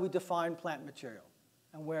ask how we define plant material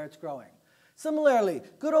and where it's growing. Similarly,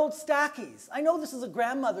 good old stackies. I know this is a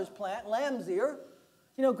grandmother's plant, lamb's ear.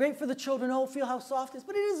 You know, great for the children, oh, feel how soft it is,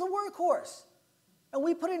 but it is a workhorse. And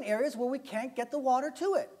we put in areas where we can't get the water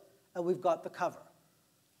to it, and we've got the cover.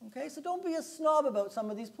 Okay, so don't be a snob about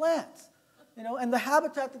some of these plants, you know, and the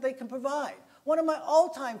habitat that they can provide. One of my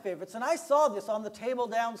all-time favorites, and I saw this on the table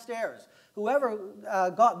downstairs. Whoever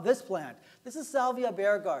got this plant, this is Salvia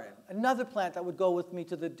bear garden, another plant that would go with me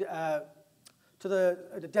to the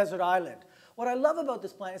desert island. What I love about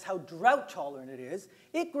this plant is how drought tolerant it is.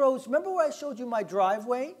 It grows, remember where I showed you my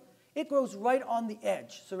driveway? It grows right on the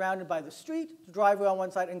edge, surrounded by the street, the driveway on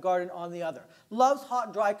one side, and garden on the other. Loves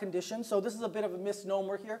hot, dry conditions, so this is a bit of a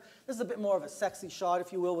misnomer here. This is a bit more of a sexy shot,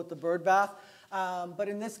 if you will, with the bird bath. But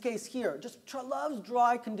in this case here, just loves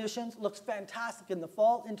dry conditions, looks fantastic in the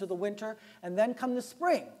fall, into the winter, and then come the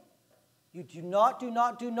spring. You do not,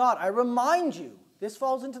 I remind you, this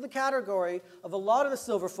falls into the category of a lot of the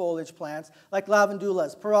silver foliage plants, like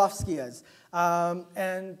lavendulas, perovskias,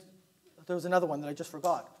 and there was another one that I just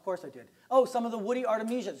forgot. Of course I did. Oh, some of the woody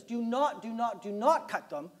artemisias. Do not cut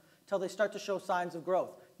them till they start to show signs of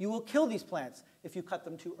growth. You will kill these plants if you cut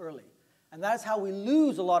them too early. And that's how we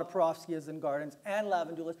lose a lot of perovskias in gardens and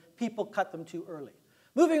lavendulas. People cut them too early.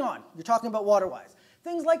 Moving on, you're talking about water-wise.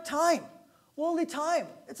 Things like thyme. Woolly thyme,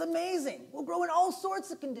 it's amazing. Will grow in all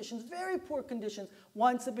sorts of conditions, very poor conditions,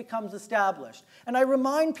 once it becomes established. And I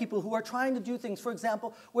remind people who are trying to do things, for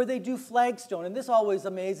example, where they do flagstone, and this always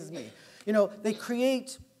amazes me. You know, they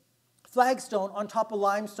create flagstone on top of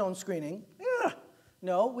limestone screening.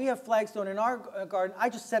 No, we have flagstone in our garden. I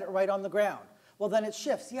just set it right on the ground. Well, then it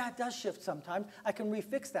shifts. Yeah, it does shift sometimes. I can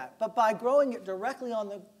refix that. But by growing it directly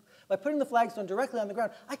by putting the flagstone directly on the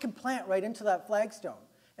ground, I can plant right into that flagstone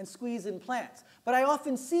and squeeze in plants. But I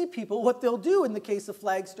often see people, what they'll do in the case of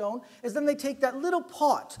flagstone is then they take that little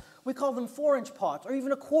pot, we call them 4-inch pots, or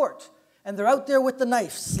even a quart, and they're out there with the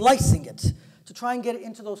knife, slicing it to try and get it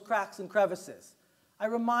into those cracks and crevices. I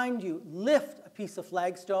remind you, lift a piece of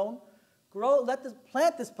flagstone,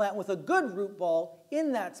 plant this plant with a good root ball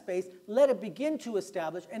in that space, let it begin to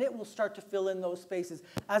establish, and it will start to fill in those spaces,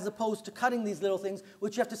 as opposed to cutting these little things,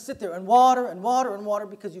 which you have to sit there and water and water and water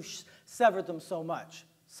because you severed them so much.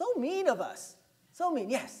 So mean of us. So mean,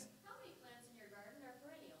 yes? How many plants in your garden are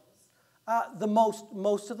perennials?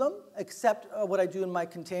 Most of them, except what I do in my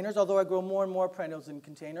containers, although I grow more and more perennials in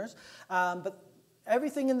containers. But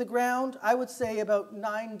everything in the ground, I would say about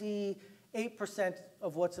 98%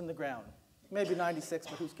 of what's in the ground. Maybe 96,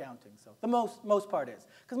 but who's counting? So the most part is.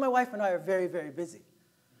 Because my wife and I are very, very busy.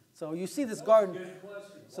 So you see this garden. That's a good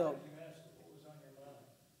question. So, Why did you ask what was on your mind?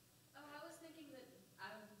 Oh, I was thinking that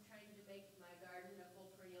I'm trying to make my garden a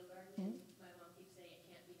full perennial garden. My mom keeps saying it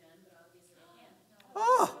can't be done, but obviously it can.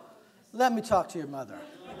 oh, let me talk to your mother.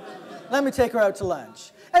 Let me take her out to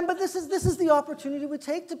lunch. But this is the opportunity we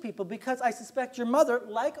take to people, because I suspect your mother,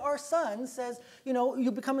 like our son, says, you know,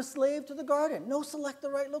 you become a slave to the garden. No, select the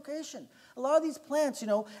right location. A lot of these plants, you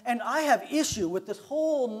know, and I have issue with this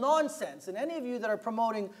whole nonsense. And any of you that are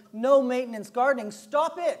promoting no maintenance gardening,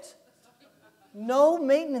 stop it. No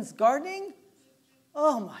maintenance gardening?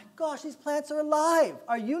 Oh my gosh, these plants are alive.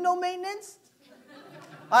 Are you no maintenance?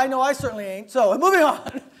 I know I certainly ain't. So moving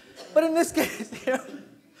on. But in this case here,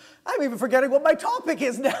 I'm even forgetting what my topic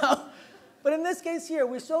is now. But in this case here,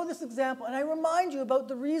 we show this example, and I remind you about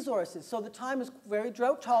the resources. So the thyme is very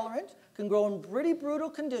drought tolerant, can grow in pretty brutal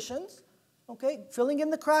conditions, okay, filling in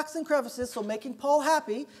the cracks and crevices, so making Paul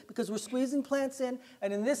happy because we're squeezing plants in,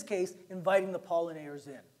 and in this case, inviting the pollinators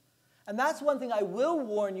in. And that's one thing I will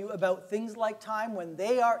warn you about things like thyme. When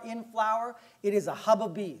they are in flower, it is a hub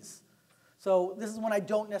of bees. So this is when I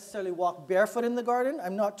don't necessarily walk barefoot in the garden.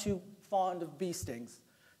 I'm not too fond of bee stings.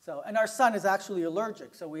 So, and our son is actually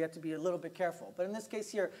allergic, so we have to be a little bit careful. But in this case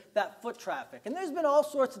here, that foot traffic. And there's been all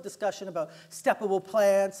sorts of discussion about steppable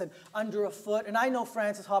plants and under a foot. And I know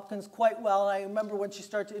Frances Hopkins quite well. And I remember when she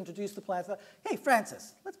started to introduce the plants, I thought, hey,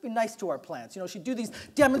 Frances, let's be nice to our plants. You know, she'd do these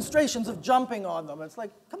demonstrations of jumping on them. It's like,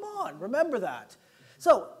 come on, remember that.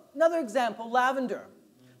 So another example, lavender.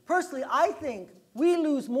 Personally, I think we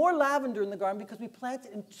lose more lavender in the garden because we plant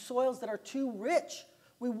it in soils that are too rich.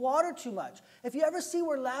 We water too much. If you ever see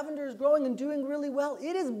where lavender is growing and doing really well,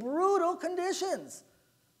 it is brutal conditions.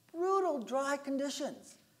 Brutal, dry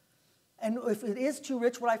conditions. And if it is too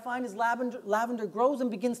rich, what I find is lavender grows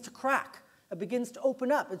and begins to crack. It begins to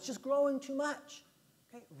open up. It's just growing too much.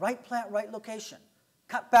 Okay? Right plant, right location.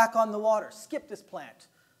 Cut back on the water. Skip this plant.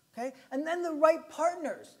 Okay? And then the right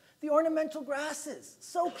partners. The ornamental grasses,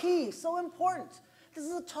 so key, so important. This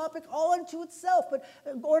is a topic all unto itself, but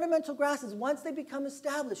ornamental grasses, once they become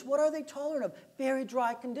established, what are they tolerant of? Very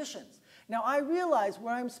dry conditions. Now, I realize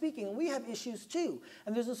where I'm speaking, and we have issues too,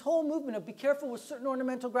 and there's this whole movement of be careful with certain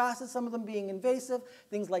ornamental grasses, some of them being invasive,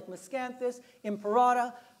 things like miscanthus,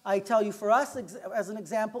 imperata. I tell you, for us, as an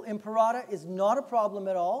example, imperata is not a problem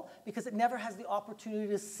at all because it never has the opportunity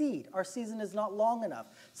to seed. Our season is not long enough.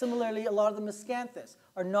 Similarly, a lot of the miscanthus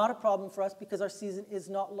are not a problem for us because our season is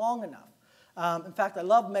not long enough. In fact, I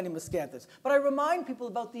love many miscanthus. But I remind people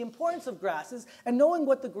about the importance of grasses and knowing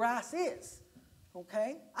what the grass is.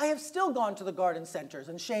 Okay? I have still gone to the garden centers,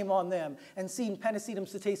 and shame on them, and seen Pennisetum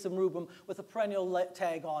setaceum rubrum with a perennial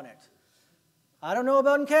tag on it. I don't know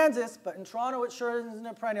about in Kansas, but in Toronto it sure isn't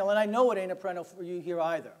a perennial, and I know it ain't a perennial for you here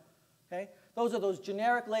either. Okay? Those are those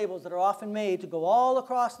generic labels that are often made to go all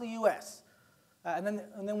across the U.S. And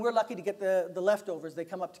then we're lucky to get the leftovers. They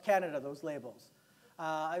come up to Canada, those labels.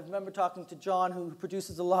 I remember talking to John, who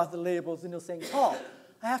produces a lot of the labels, and he'll say, Paul,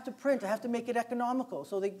 I have to print, I have to make it economical,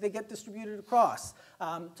 so they get distributed across.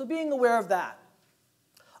 So being aware of that.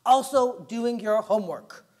 Also, doing your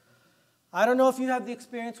homework. I don't know if you have the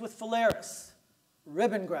experience with phalaris.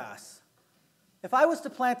 Ribbon grass. If I was to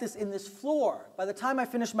plant this in this floor, by the time I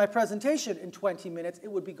finish my presentation in 20 minutes, it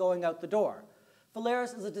would be going out the door.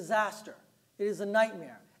 Phalaris is a disaster. It is a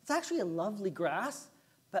nightmare. It's actually a lovely grass,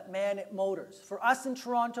 but man, it motors. For us in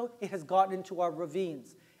Toronto, it has gotten into our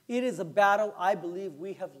ravines. It is a battle I believe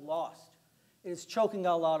we have lost. It is choking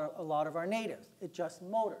out a lot of our natives. It just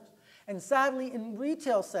motors. And sadly, in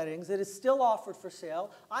retail settings, it is still offered for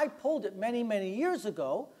sale. I pulled it many, many years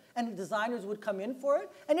ago, and designers would come in for it,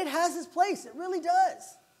 and it has its place. It really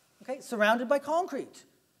does. Okay? Surrounded by concrete.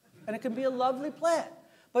 And it can be a lovely plant.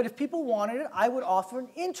 But if people wanted it, I would offer and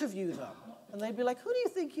interview them. And they'd be like, who do you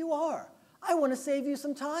think you are? I want to save you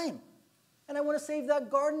some time. And I want to save that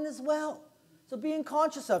garden as well. So being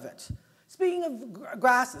conscious of it. Speaking of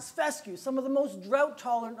grasses, fescue, some of the most drought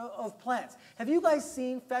tolerant of plants. Have you guys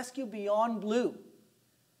seen fescue beyond blue?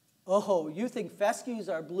 Oh, you think fescues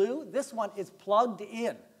are blue? This one is plugged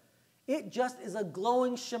in. It just is a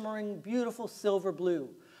glowing, shimmering, beautiful silver blue.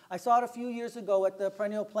 I saw it a few years ago at the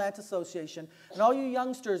Perennial Plant Association. And all you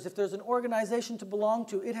youngsters, if there's an organization to belong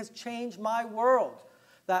to, it has changed my world,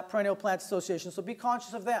 that Perennial Plant Association. So be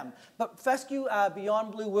conscious of them. But fescue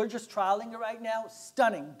beyond blue, we're just trialing it right now.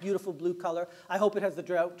 Stunning, beautiful blue color. I hope it has the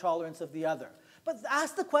drought tolerance of the other. But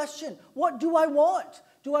ask the question, what do I want?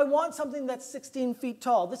 Do I want something that's 16 feet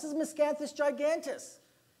tall? This is Miscanthus giganteus.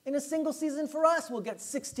 In a single season for us, we'll get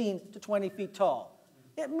 16 to 20 feet tall.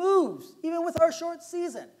 It moves, even with our short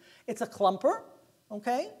season. It's a clumper,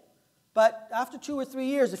 okay? But after 2 or 3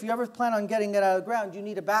 years, if you ever plan on getting it out of the ground, you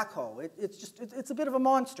need a backhoe. It's a bit of a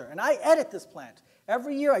monster. And I edit this plant.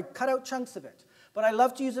 Every year, I cut out chunks of it. But I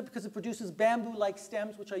love to use it because it produces bamboo-like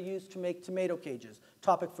stems, which I use to make tomato cages.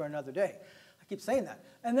 Topic for another day. I keep saying that.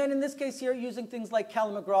 And then in this case here, using things like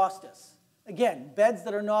Calamagrostis. Again, beds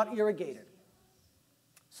that are not irrigated.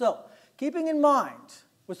 So, keeping in mind,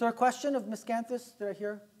 was there a question of miscanthus? Did I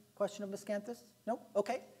hear a question of miscanthus? No?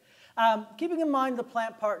 Okay. Keeping in mind the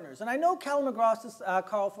plant partners, and I know Calamagrostis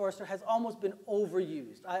Carl Forster has almost been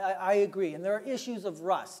overused. I agree, and there are issues of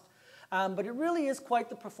rust. But it really is quite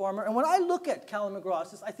the performer. And when I look at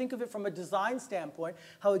Calamagrostis, I think of it from a design standpoint,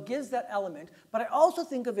 how it gives that element, but I also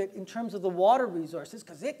think of it in terms of the water resources,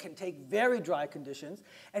 because it can take very dry conditions.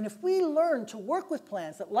 And if we learn to work with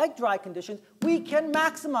plants that like dry conditions, we can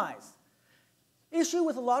maximize. Issue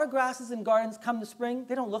with a lot of grasses in gardens come the spring,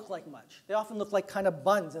 they don't look like much. They often look like kind of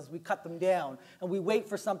buns as we cut them down, and we wait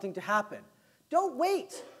for something to happen. Don't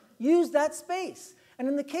wait. Use that space. And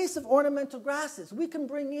in the case of ornamental grasses, we can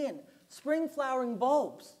bring in spring flowering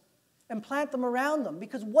bulbs and plant them around them.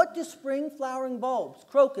 Because what do spring flowering bulbs,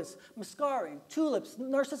 crocus, muscari, tulips,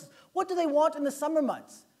 narcissus, what do they want in the summer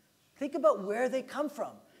months? Think about where they come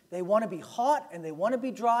from. They want to be hot, and they want to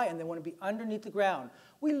be dry, and they want to be underneath the ground.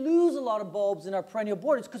 We lose a lot of bulbs in our perennial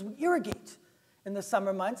borders because we irrigate in the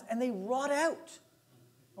summer months, and they rot out.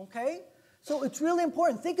 Okay? So it's really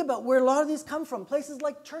important. Think about where a lot of these come from. Places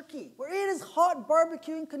like Turkey, where it is hot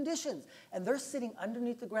barbecuing conditions, and they're sitting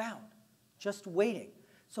underneath the ground, just waiting.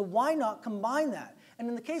 So why not combine that? And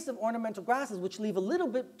in the case of ornamental grasses, which leave a little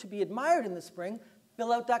bit to be admired in the spring,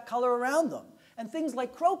 fill out that color around them. And things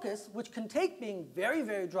like crocus, which can take being very,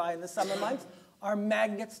 very dry in the summer months, are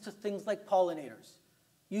magnets to things like pollinators,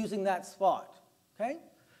 using that spot. Okay?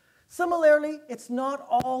 Similarly, it's not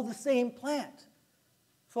all the same plant.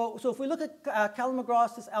 So if we look at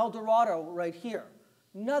Calamagrostis eldorado right here,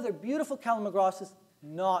 another beautiful Calamagrostis,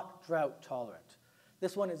 not drought tolerant.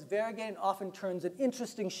 This one is variegated and often turns an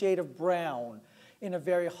interesting shade of brown in a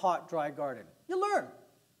very hot, dry garden. You learn.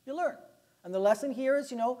 You learn. And the lesson here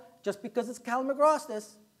is, just because it's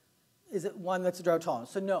Calamagrostis, is it one that's drought tolerant?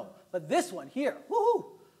 So no. But this one here, woohoo!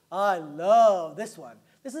 I love this one.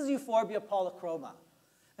 This is Euphorbia polychroma.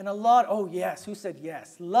 And oh yes, who said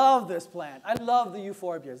yes? Love this plant. I love the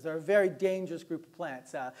euphorbias. They're a very dangerous group of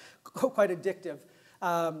plants, quite addictive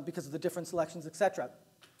because of the different selections, etc.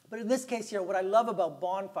 But in this case here, what I love about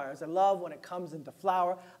bonfires, I love when it comes into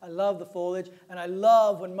flower, I love the foliage, and I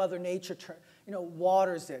love when Mother Nature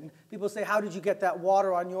waters it. And people say, how did you get that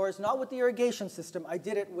water on yours? Not with the irrigation system. I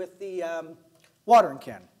did it with the watering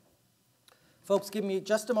can. Folks, give me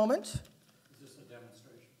just a moment. Is this a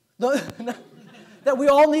demonstration? No. That we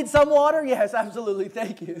all need some water? Yes, absolutely.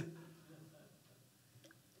 Thank you.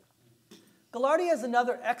 Gaillardia is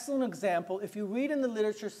another excellent example. If you read in the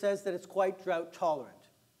literature, says that it's quite drought tolerant.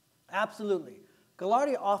 Absolutely.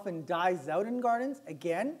 Gaillardia often dies out in gardens.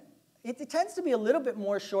 Again, it tends to be a little bit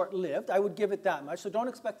more short-lived. I would give it that much, so don't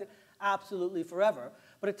expect it absolutely forever.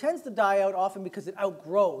 But it tends to die out often because it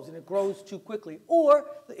outgrows, and it grows too quickly, or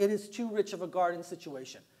it is too rich of a garden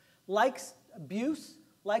situation. Likes abuse,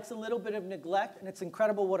 likes a little bit of neglect, and it's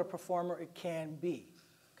incredible what a performer it can be.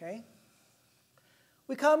 Okay?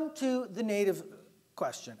 We come to the native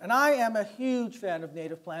question. And I am a huge fan of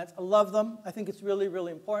native plants. I love them. I think it's really,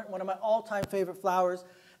 really important. One of my all-time favorite flowers,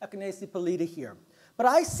 Echinacea pallida here. But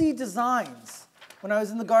I see designs. When I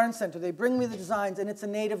was in the garden center, they bring me the designs, and it's a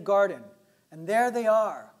native garden. And there they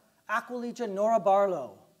are. Aquilegia Nora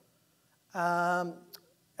Barlow. Echinacea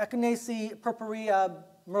purpurea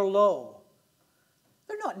Merlot.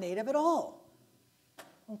 They're not native at all.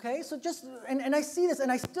 Okay, so and I see this,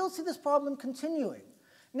 and I still see this problem continuing.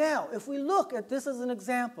 Now, if we look at this as an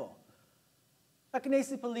example,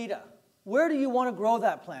 Echinacea pallida, where do you want to grow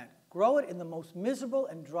that plant? Grow it in the most miserable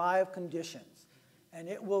and dry of conditions, and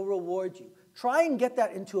it will reward you. Try and get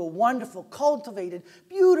that into a wonderful, cultivated,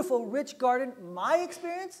 beautiful, rich garden. My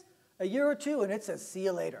experience, a year or two, and it says, see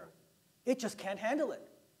you later. It just can't handle it.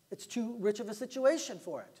 It's too rich of a situation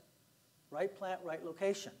for it. Right plant, right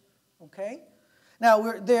location. Okay?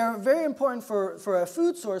 Now, they're very important for a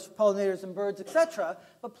food source for pollinators and birds, etc.,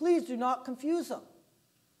 but please do not confuse them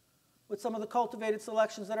with some of the cultivated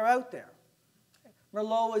selections that are out there. Okay.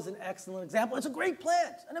 Merlot is an excellent example. It's a great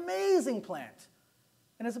plant, an amazing plant.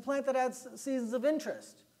 And it's a plant that adds seasons of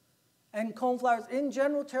interest. And coneflowers, in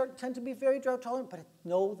general, tend to be very drought tolerant, but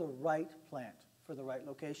know the right plant for the right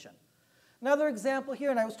location. Another example here,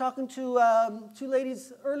 and I was talking to two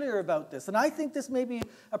ladies earlier about this, and I think this may be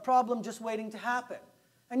a problem just waiting to happen.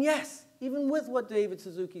 And yes, even with what David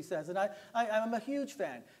Suzuki says, and I'm a huge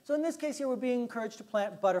fan. So in this case here, we're being encouraged to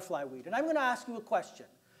plant butterfly weed. And I'm going to ask you a question.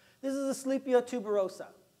 This is Asclepia tuberosa.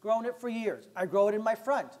 Grown it for years. I grow it in my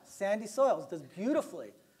front. Sandy soils, does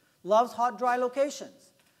beautifully. Loves hot, dry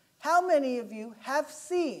locations. How many of you have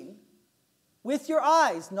seen, with your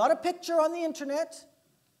eyes, not a picture on the internet,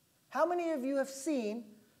 how many of you have seen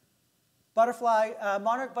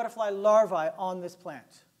monarch butterfly larvae on this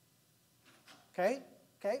plant. Okay,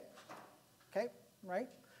 right?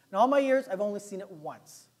 In all my years, I've only seen it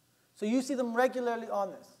once. So you see them regularly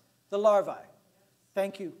on this, the larvae.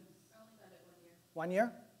 Thank you. I only got it 1 1 year.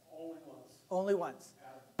 year? Only once. Only once.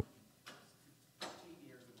 Out of 15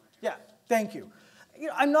 years of my Yeah, thank you. You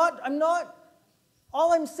know, I'm not,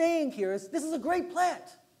 all I'm saying here is this is a great plant.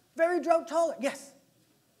 Very drought tolerant. Yes?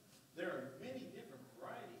 There are many different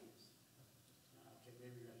varieties. Okay,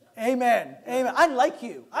 maybe you're Amen. Amen. I like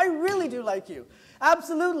you. I really do like you.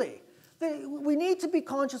 Absolutely. We need to be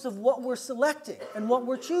conscious of what we're selecting and what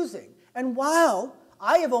we're choosing. And while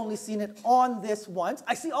I have only seen it on this once,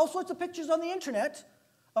 I see all sorts of pictures on the internet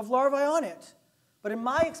of larvae on it. But in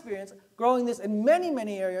my experience, growing this in many,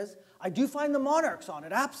 many areas, I do find the monarchs on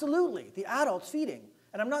it, absolutely, the adults feeding.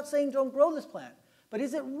 And I'm not saying don't grow this plant, but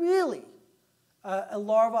is it really a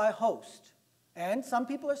larvae host? And some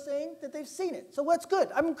people are saying that they've seen it. So that's good.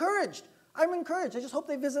 I'm encouraged. I'm encouraged. I just hope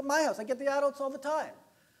they visit my house. I get the adults all the time.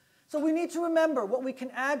 So we need to remember what we can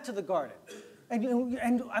add to the garden.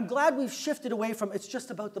 And I'm glad we've shifted away from it's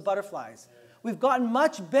just about the butterflies. We've gotten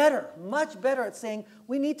much better at saying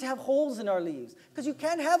we need to have holes in our leaves. Because you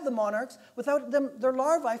can't have the monarchs without their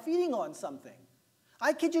larvae feeding on something.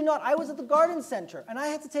 I kid you not, I was at the garden center, and I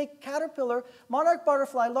had to take caterpillar monarch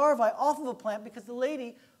butterfly larvae off of a plant because the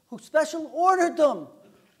lady who special ordered them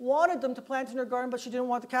wanted them to plant in her garden, but she didn't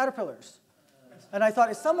want the caterpillars. And I thought,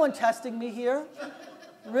 is someone testing me here?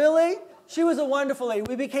 Really? She was a wonderful lady.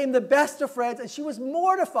 We became the best of friends, and she was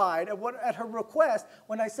mortified at her request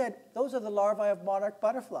when I said, those are the larvae of monarch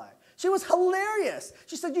butterfly. She was hilarious.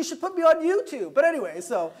 She said, you should put me on YouTube. But anyway,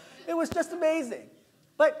 so it was just amazing.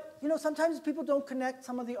 But, you know, sometimes people don't connect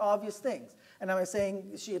some of the obvious things. And am I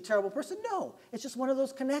saying, is she a terrible person? No. It's just one of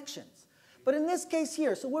those connections. But in this case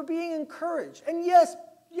here, so we're being encouraged. And yes,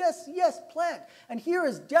 plant. And here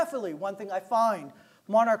is definitely one thing I find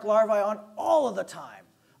monarch larvae on all of the time.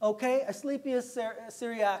 Okay, Asclepias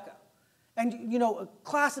syriaca. And, you know, a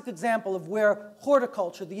classic example of where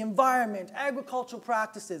horticulture, the environment, agricultural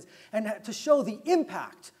practices, and to show the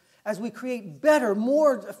impact as we create better,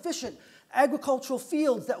 more efficient agricultural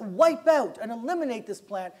fields that wipe out and eliminate this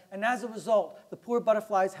plant, and as a result, the poor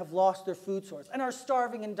butterflies have lost their food source and are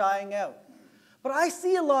starving and dying out. But I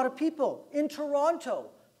see a lot of people in Toronto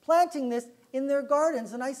planting this in their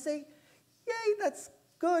gardens, and I say, yay, that's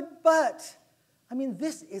good, but I mean,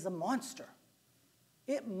 this is a monster.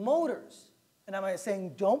 It motors. And am I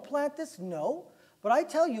saying don't plant this? No. But I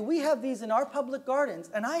tell you, we have these in our public gardens,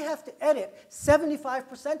 and I have to edit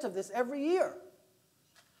 75% of this every year.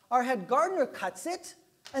 Our head gardener cuts it,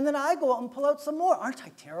 and then I go out and pull out some more. Aren't I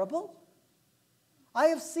terrible? I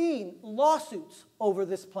have seen lawsuits over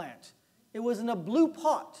this plant. It was in a blue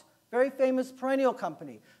pot, very famous perennial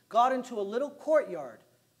company, got into a little courtyard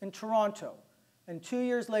in Toronto. And 2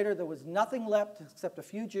 years later, there was nothing left except a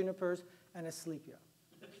few junipers and asclepia.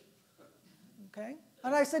 Okay?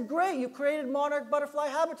 And I said, great, you created monarch butterfly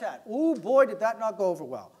habitat. Ooh, boy, did that not go over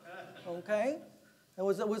well. Okay? It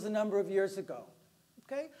was a number of years ago.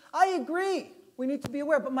 Okay? I agree. We need to be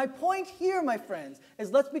aware. But my point here, my friends,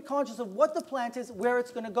 is let's be conscious of what the plant is, where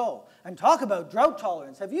it's going to go. And talk about drought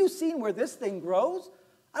tolerance. Have you seen where this thing grows?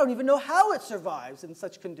 I don't even know how it survives in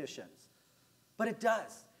such conditions. But it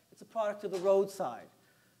does. It's a product of the roadside.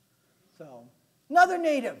 So, another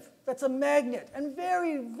native that's a magnet and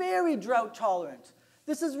very, very drought tolerant.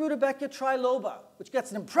 This is Rudbeckia triloba, which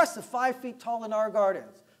gets an impressive 5 feet tall in our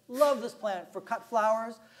gardens. Love this plant for cut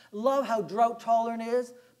flowers. Love how drought tolerant it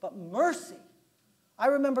is. But mercy. I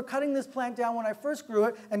remember cutting this plant down when I first grew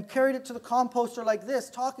it and carried it to the composter like this,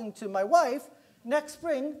 talking to my wife. Next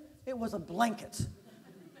spring, it was a blanket.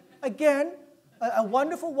 Again, a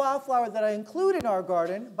wonderful wildflower that I include in our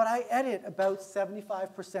garden, but I edit about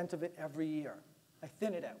 75% of it every year. I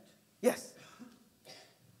thin it out. Yes?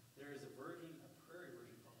 There is a prairie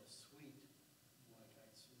version called a sweet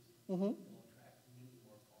white-eyed Susie. Mm-hmm. It will attract many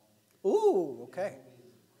more pollinators. Ooh, okay. It will be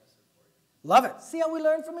as impressive for you. Love it. See how we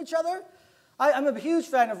learn from each other? I'm a huge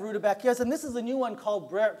fan of Rudbeckias, and this is a new one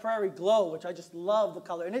called Prairie Glow, which I just love the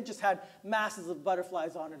color, and it just had masses of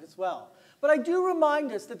butterflies on it as well. But I do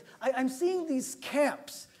remind us that I'm seeing these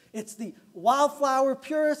camps. It's the wildflower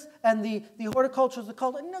purists and the horticulturalists that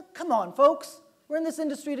call it. No, come on, folks. We're in this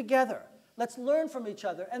industry together. Let's learn from each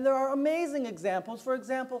other. And there are amazing examples. For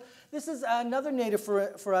example, this is another native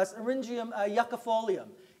for us, Eryngium yuccifolium.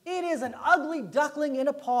 It is an ugly duckling in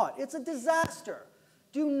a pot. It's a disaster.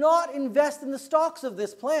 Do not invest in the stalks of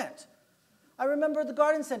this plant. I remember at the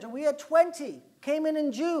garden center, we had 20, came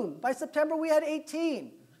in June. By September, we had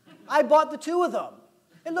 18. I bought the 2 of them.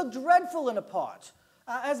 It looked dreadful in a pot.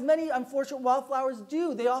 as many unfortunate wildflowers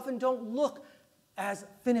do. They often don't look as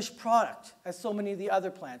finished product as so many of the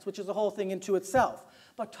other plants, which is a whole thing into itself.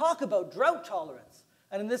 But talk about drought tolerance.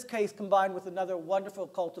 And in this case, combined with another wonderful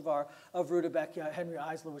cultivar of Rudbeckia, Henry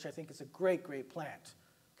Eisler, which I think is a great, great plant.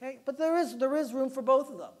 Okay? But there is room for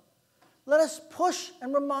both of them. Let us push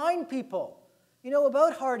and remind people,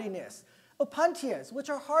 about hardiness. Opuntias, which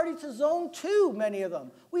are hardy to zone 2, many of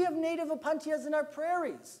them. We have native opuntias in our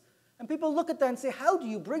prairies. And people look at that and say, how do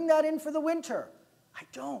you bring that in for the winter? I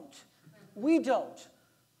don't. We don't.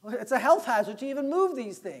 It's a health hazard to even move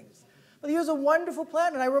these things. But here's a wonderful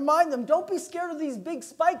plant, and I remind them, don't be scared of these big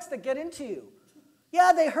spikes that get into you.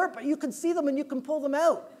 Yeah, they hurt, but you can see them and you can pull them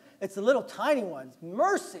out. It's the little tiny ones.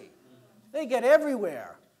 Mercy. They get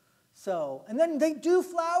everywhere. So, and then they do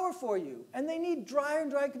flower for you, and they need drier and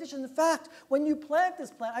drier conditions. In fact, when you plant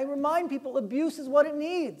this plant, I remind people abuse is what it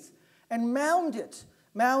needs. And mound it.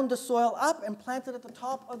 Mound the soil up and plant it at the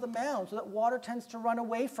top of the mound so that water tends to run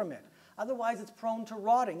away from it. Otherwise, it's prone to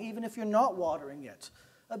rotting, even if you're not watering it.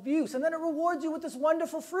 Abuse. And then it rewards you with this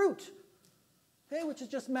wonderful fruit, okay, which is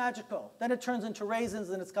just magical. Then it turns into raisins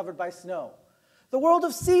and it's covered by snow. The world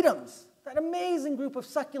of sedums, that amazing group of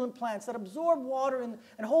succulent plants that absorb water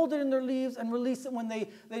and hold it in their leaves and release it when they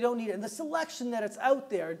don't need it. And the selection that it's out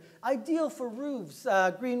there, ideal for roofs,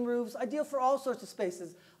 green roofs, ideal for all sorts of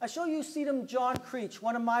spaces. I show you sedum John Creech,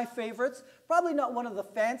 one of my favorites, probably not one of the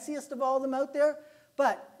fanciest of all of them out there,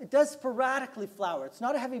 but it does sporadically flower. It's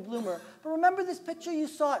not a heavy bloomer. But remember this picture? You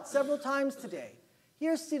saw it several times today.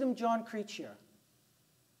 Here's sedum John Creech here,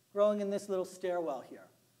 growing in this little stairwell here.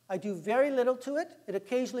 I do very little to it. It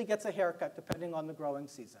occasionally gets a haircut depending on the growing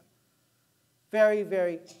season. Very,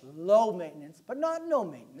 very low maintenance, but not no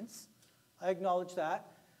maintenance. I acknowledge that.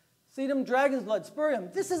 Sedum Dragon's Blood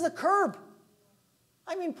Spurium. This is a curb.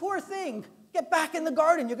 I mean, poor thing. Get back in the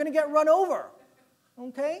garden. You're going to get run over.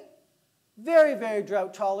 Okay? Very, very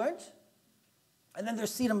drought tolerant. And then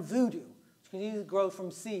there's sedum Voodoo, which can easily grow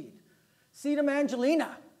from seed. Sedum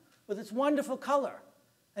Angelina, with its wonderful color.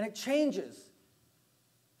 And it changes.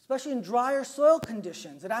 Especially in drier soil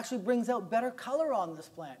conditions, it actually brings out better color on this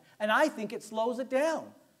plant. And I think it slows it down.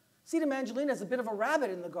 Sedum Angelina is a bit of a rabbit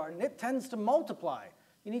in the garden. It tends to multiply.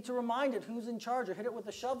 You need to remind it who's in charge or hit it with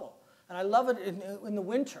a shovel. And I love it in the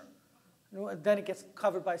winter. Then it gets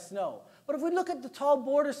covered by snow. But if we look at the tall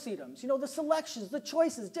border sedums, the selections, the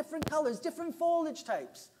choices, different colors, different foliage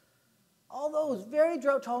types, all those very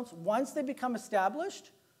drought tolerant once they become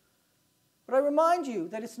established. But I remind you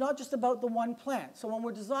that it's not just about the one plant. So when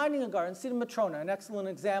we're designing a garden, sedum Matrona, an excellent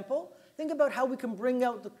example, think about how we can bring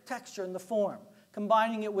out the texture and the form,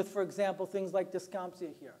 combining it with, for example, things like Discampsia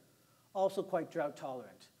here, also quite drought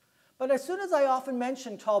tolerant. But as soon as I often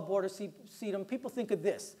mention tall border sedum, people think of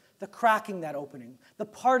this, the cracking that opening, the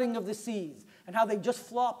parting of the seeds, and how they just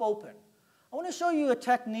flop open. I want to show you a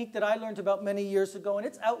technique that I learned about many years ago, and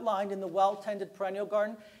it's outlined in the Well-Tended Perennial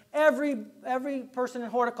Garden. Every person in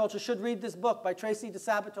horticulture should read this book by Tracy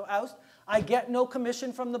DeSabato-Oust. I get no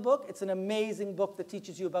commission from the book. It's an amazing book that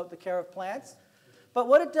teaches you about the care of plants. But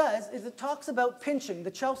what it does is it talks about pinching,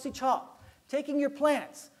 the Chelsea chop, taking your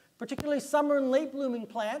plants, particularly summer and late blooming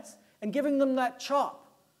plants, and giving them that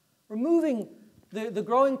chop, removing the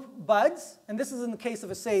growing buds, and this is in the case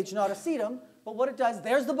of a sage, not a sedum, but what it does,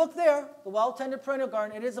 there's the book there, The Well-Tended Perennial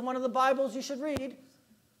Garden. It is one of the Bibles you should read.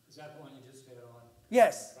 Is that the one you just hit on?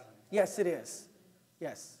 Yes. Yes, it is.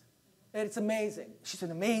 Yes. It's amazing. She's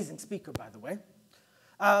an amazing speaker, by the way.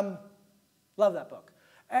 Love that book.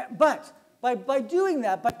 But by doing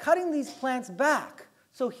that, by cutting these plants back,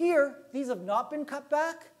 so here, these have not been cut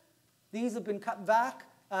back. These have been cut back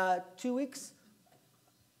 2 weeks,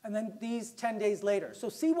 and then these 10 days later. So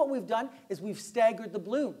see what we've done is we've staggered the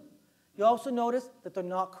bloom. You also notice that they're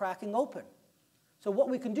not cracking open. So what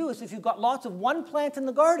we can do is if you've got lots of one plant in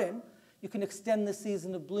the garden, you can extend the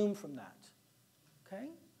season of bloom from that. Okay?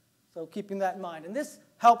 So keeping that in mind. And this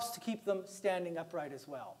helps to keep them standing upright as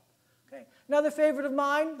well. Okay? Another favorite of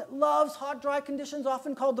mine that loves hot, dry conditions,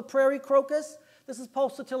 often called the prairie crocus. This is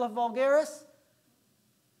Pulsatilla vulgaris.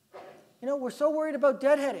 We're so worried about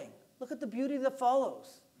deadheading. Look at the beauty that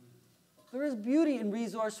follows. There is beauty in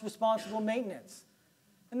resource-responsible maintenance.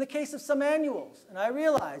 In the case of some annuals, and I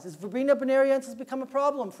realize, has Verbena bonariensis become a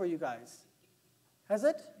problem for you guys? Has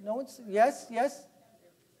it? No one's, yes, yes?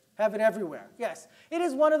 Have it everywhere, yes. It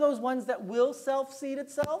is one of those ones that will self-seed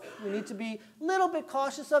itself. We need to be a little bit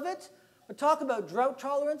cautious of it. But talk about drought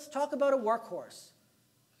tolerance, talk about a workhorse.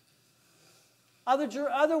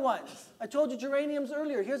 Other ones, I told you geraniums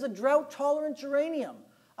earlier. Here's a drought-tolerant geranium.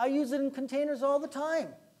 I use it in containers all the time.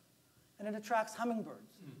 And it attracts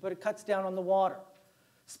hummingbirds, but it cuts down on the water.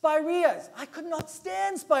 Spireas. I could not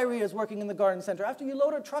stand spireas working in the garden center. After you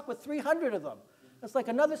load a truck with 300 of them, that's like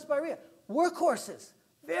another spirea. Workhorses,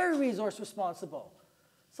 very resource responsible.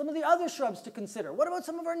 Some of the other shrubs to consider. What about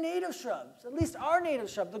some of our native shrubs? At least our native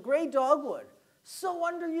shrub, the gray dogwood. So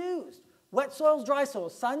underused. Wet soils, dry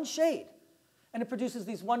soils, sun, shade. And it produces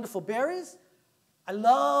these wonderful berries. I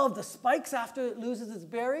love the spikes after it loses its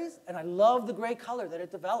berries, and I love the gray color that it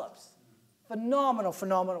develops. Phenomenal,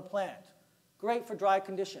 phenomenal plant. Great for dry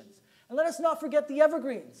conditions. And let us not forget the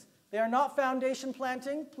evergreens. They are not foundation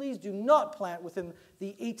planting. Please do not plant within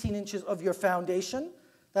the 18 inches of your foundation.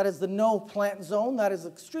 That is the no plant zone. That is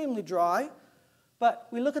extremely dry. But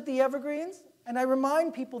we look at the evergreens, and I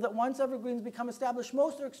remind people that once evergreens become established,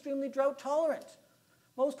 most are extremely drought tolerant.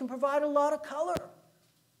 Most can provide a lot of color.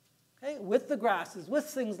 Okay? With the grasses, with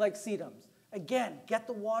things like sedums. Again, get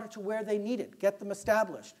the water to where they need it. Get them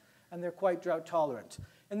established. And they're quite drought tolerant.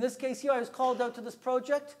 In this case here, I was called out to this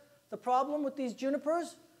project. The problem with these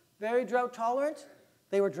junipers, very drought tolerant,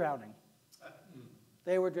 they were drowning.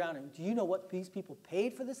 They were drowning. Do you know what these people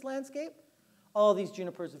paid for this landscape? All these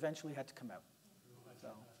junipers eventually had to come out. So.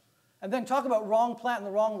 And then talk about wrong plant in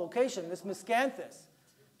the wrong location, this miscanthus.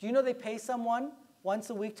 Do you know they pay someone once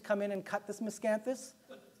a week to come in and cut this miscanthus?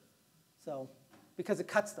 So, because it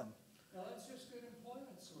cuts them. Now that's just good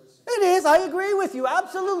employment sources. It is, I agree with you,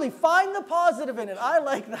 absolutely. Find the positive in it. I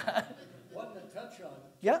like that. One to touch on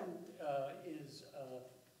Yeah. is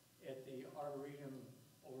at the Arboretum,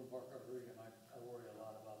 Overpark Arboretum, I worry a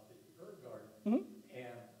lot about the herb garden. Mm-hmm.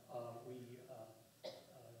 And we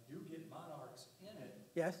do get monarchs in it.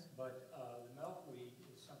 Yes. But the milkweed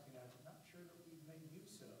is something I'm not sure that we've made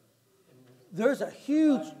use of. There's a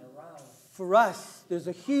huge, around. for us, there's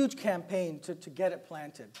a huge campaign to get it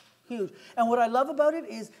planted. Huge. And what I love about it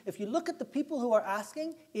is, if you look at the people who are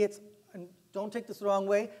asking, it's, and don't take this the wrong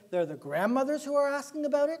way, there are the grandmothers who are asking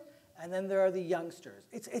about it, and then there are the youngsters.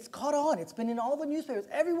 It's caught on. It's been in all the newspapers.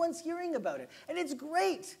 Everyone's hearing about it. And it's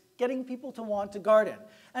great getting people to want to garden.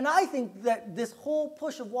 And I think that this whole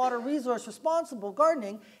push of water resource responsible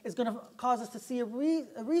gardening is going to cause us to see a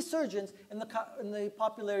resurgence in the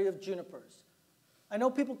popularity of junipers. I know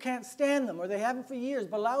people can't stand them, or they haven't for years,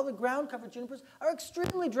 but a lot of the ground-covered junipers are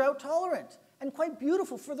extremely drought-tolerant and quite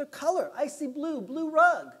beautiful for their color. Icy blue, blue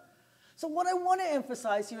rug. So what I want to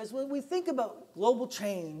emphasize here is when we think about global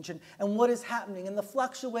change and what is happening and the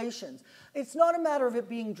fluctuations, it's not a matter of it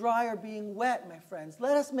being dry or being wet, my friends.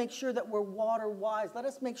 Let us make sure that we're water-wise. Let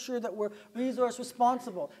us make sure that we're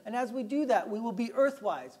resource-responsible. And as we do that, we will be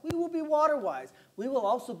earth-wise. We will be water-wise. We will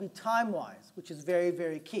also be time-wise, which is very,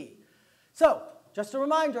 very key. So, just a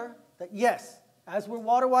reminder that yes, as we're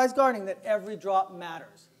water-wise gardening, that every drop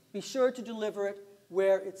matters. Be sure to deliver it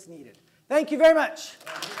where it's needed. Thank you very much.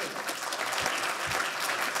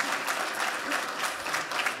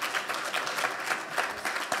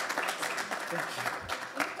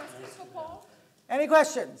 Any questions for Paul? Any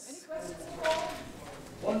questions? Any questions for Paul?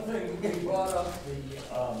 One thing, we brought up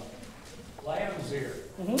the lamb's ear,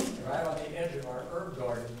 right on the edge of our herb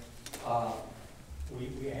garden.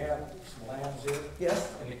 We have some lamb's ear.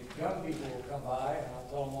 Yes. And the young people will come by, and I'll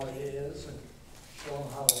tell them what it is, and show them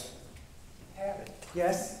how to have it.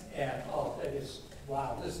 Yes. And, oh, it is,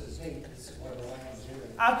 wow, this is neat. This is where the lamb's ear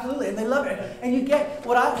is. Absolutely, and they love it. And you get,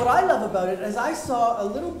 what I love about it is I saw a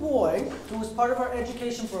little boy who was part of our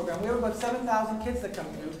education program. We have about 7,000 kids that come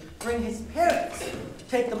through, bring his parents,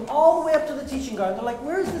 take them all the way up to the teaching garden. They're like,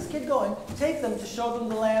 where's this kid going? Take them to show them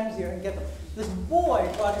the lamb's ear and get them. This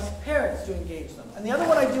boy brought his parents to engage them. And the other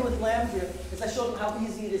one I do with lamb's ear is I show them how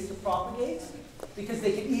easy it is to propagate, because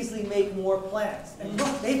they can easily make more plants. And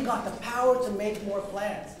look, they've got the power to make more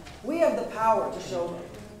plants. We have the power to show them.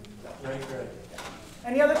 Very good.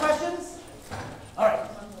 Any other questions? All right.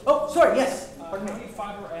 Oh, sorry, yes. Pardon How me. many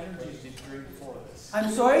fiber energies did you drink before this?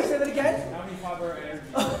 I'm sorry, say that again? How many fiber energies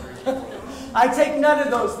did you drink before this? I take none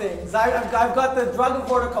of those things. I've got the drug of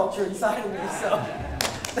horticulture inside of me, so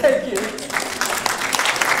thank you.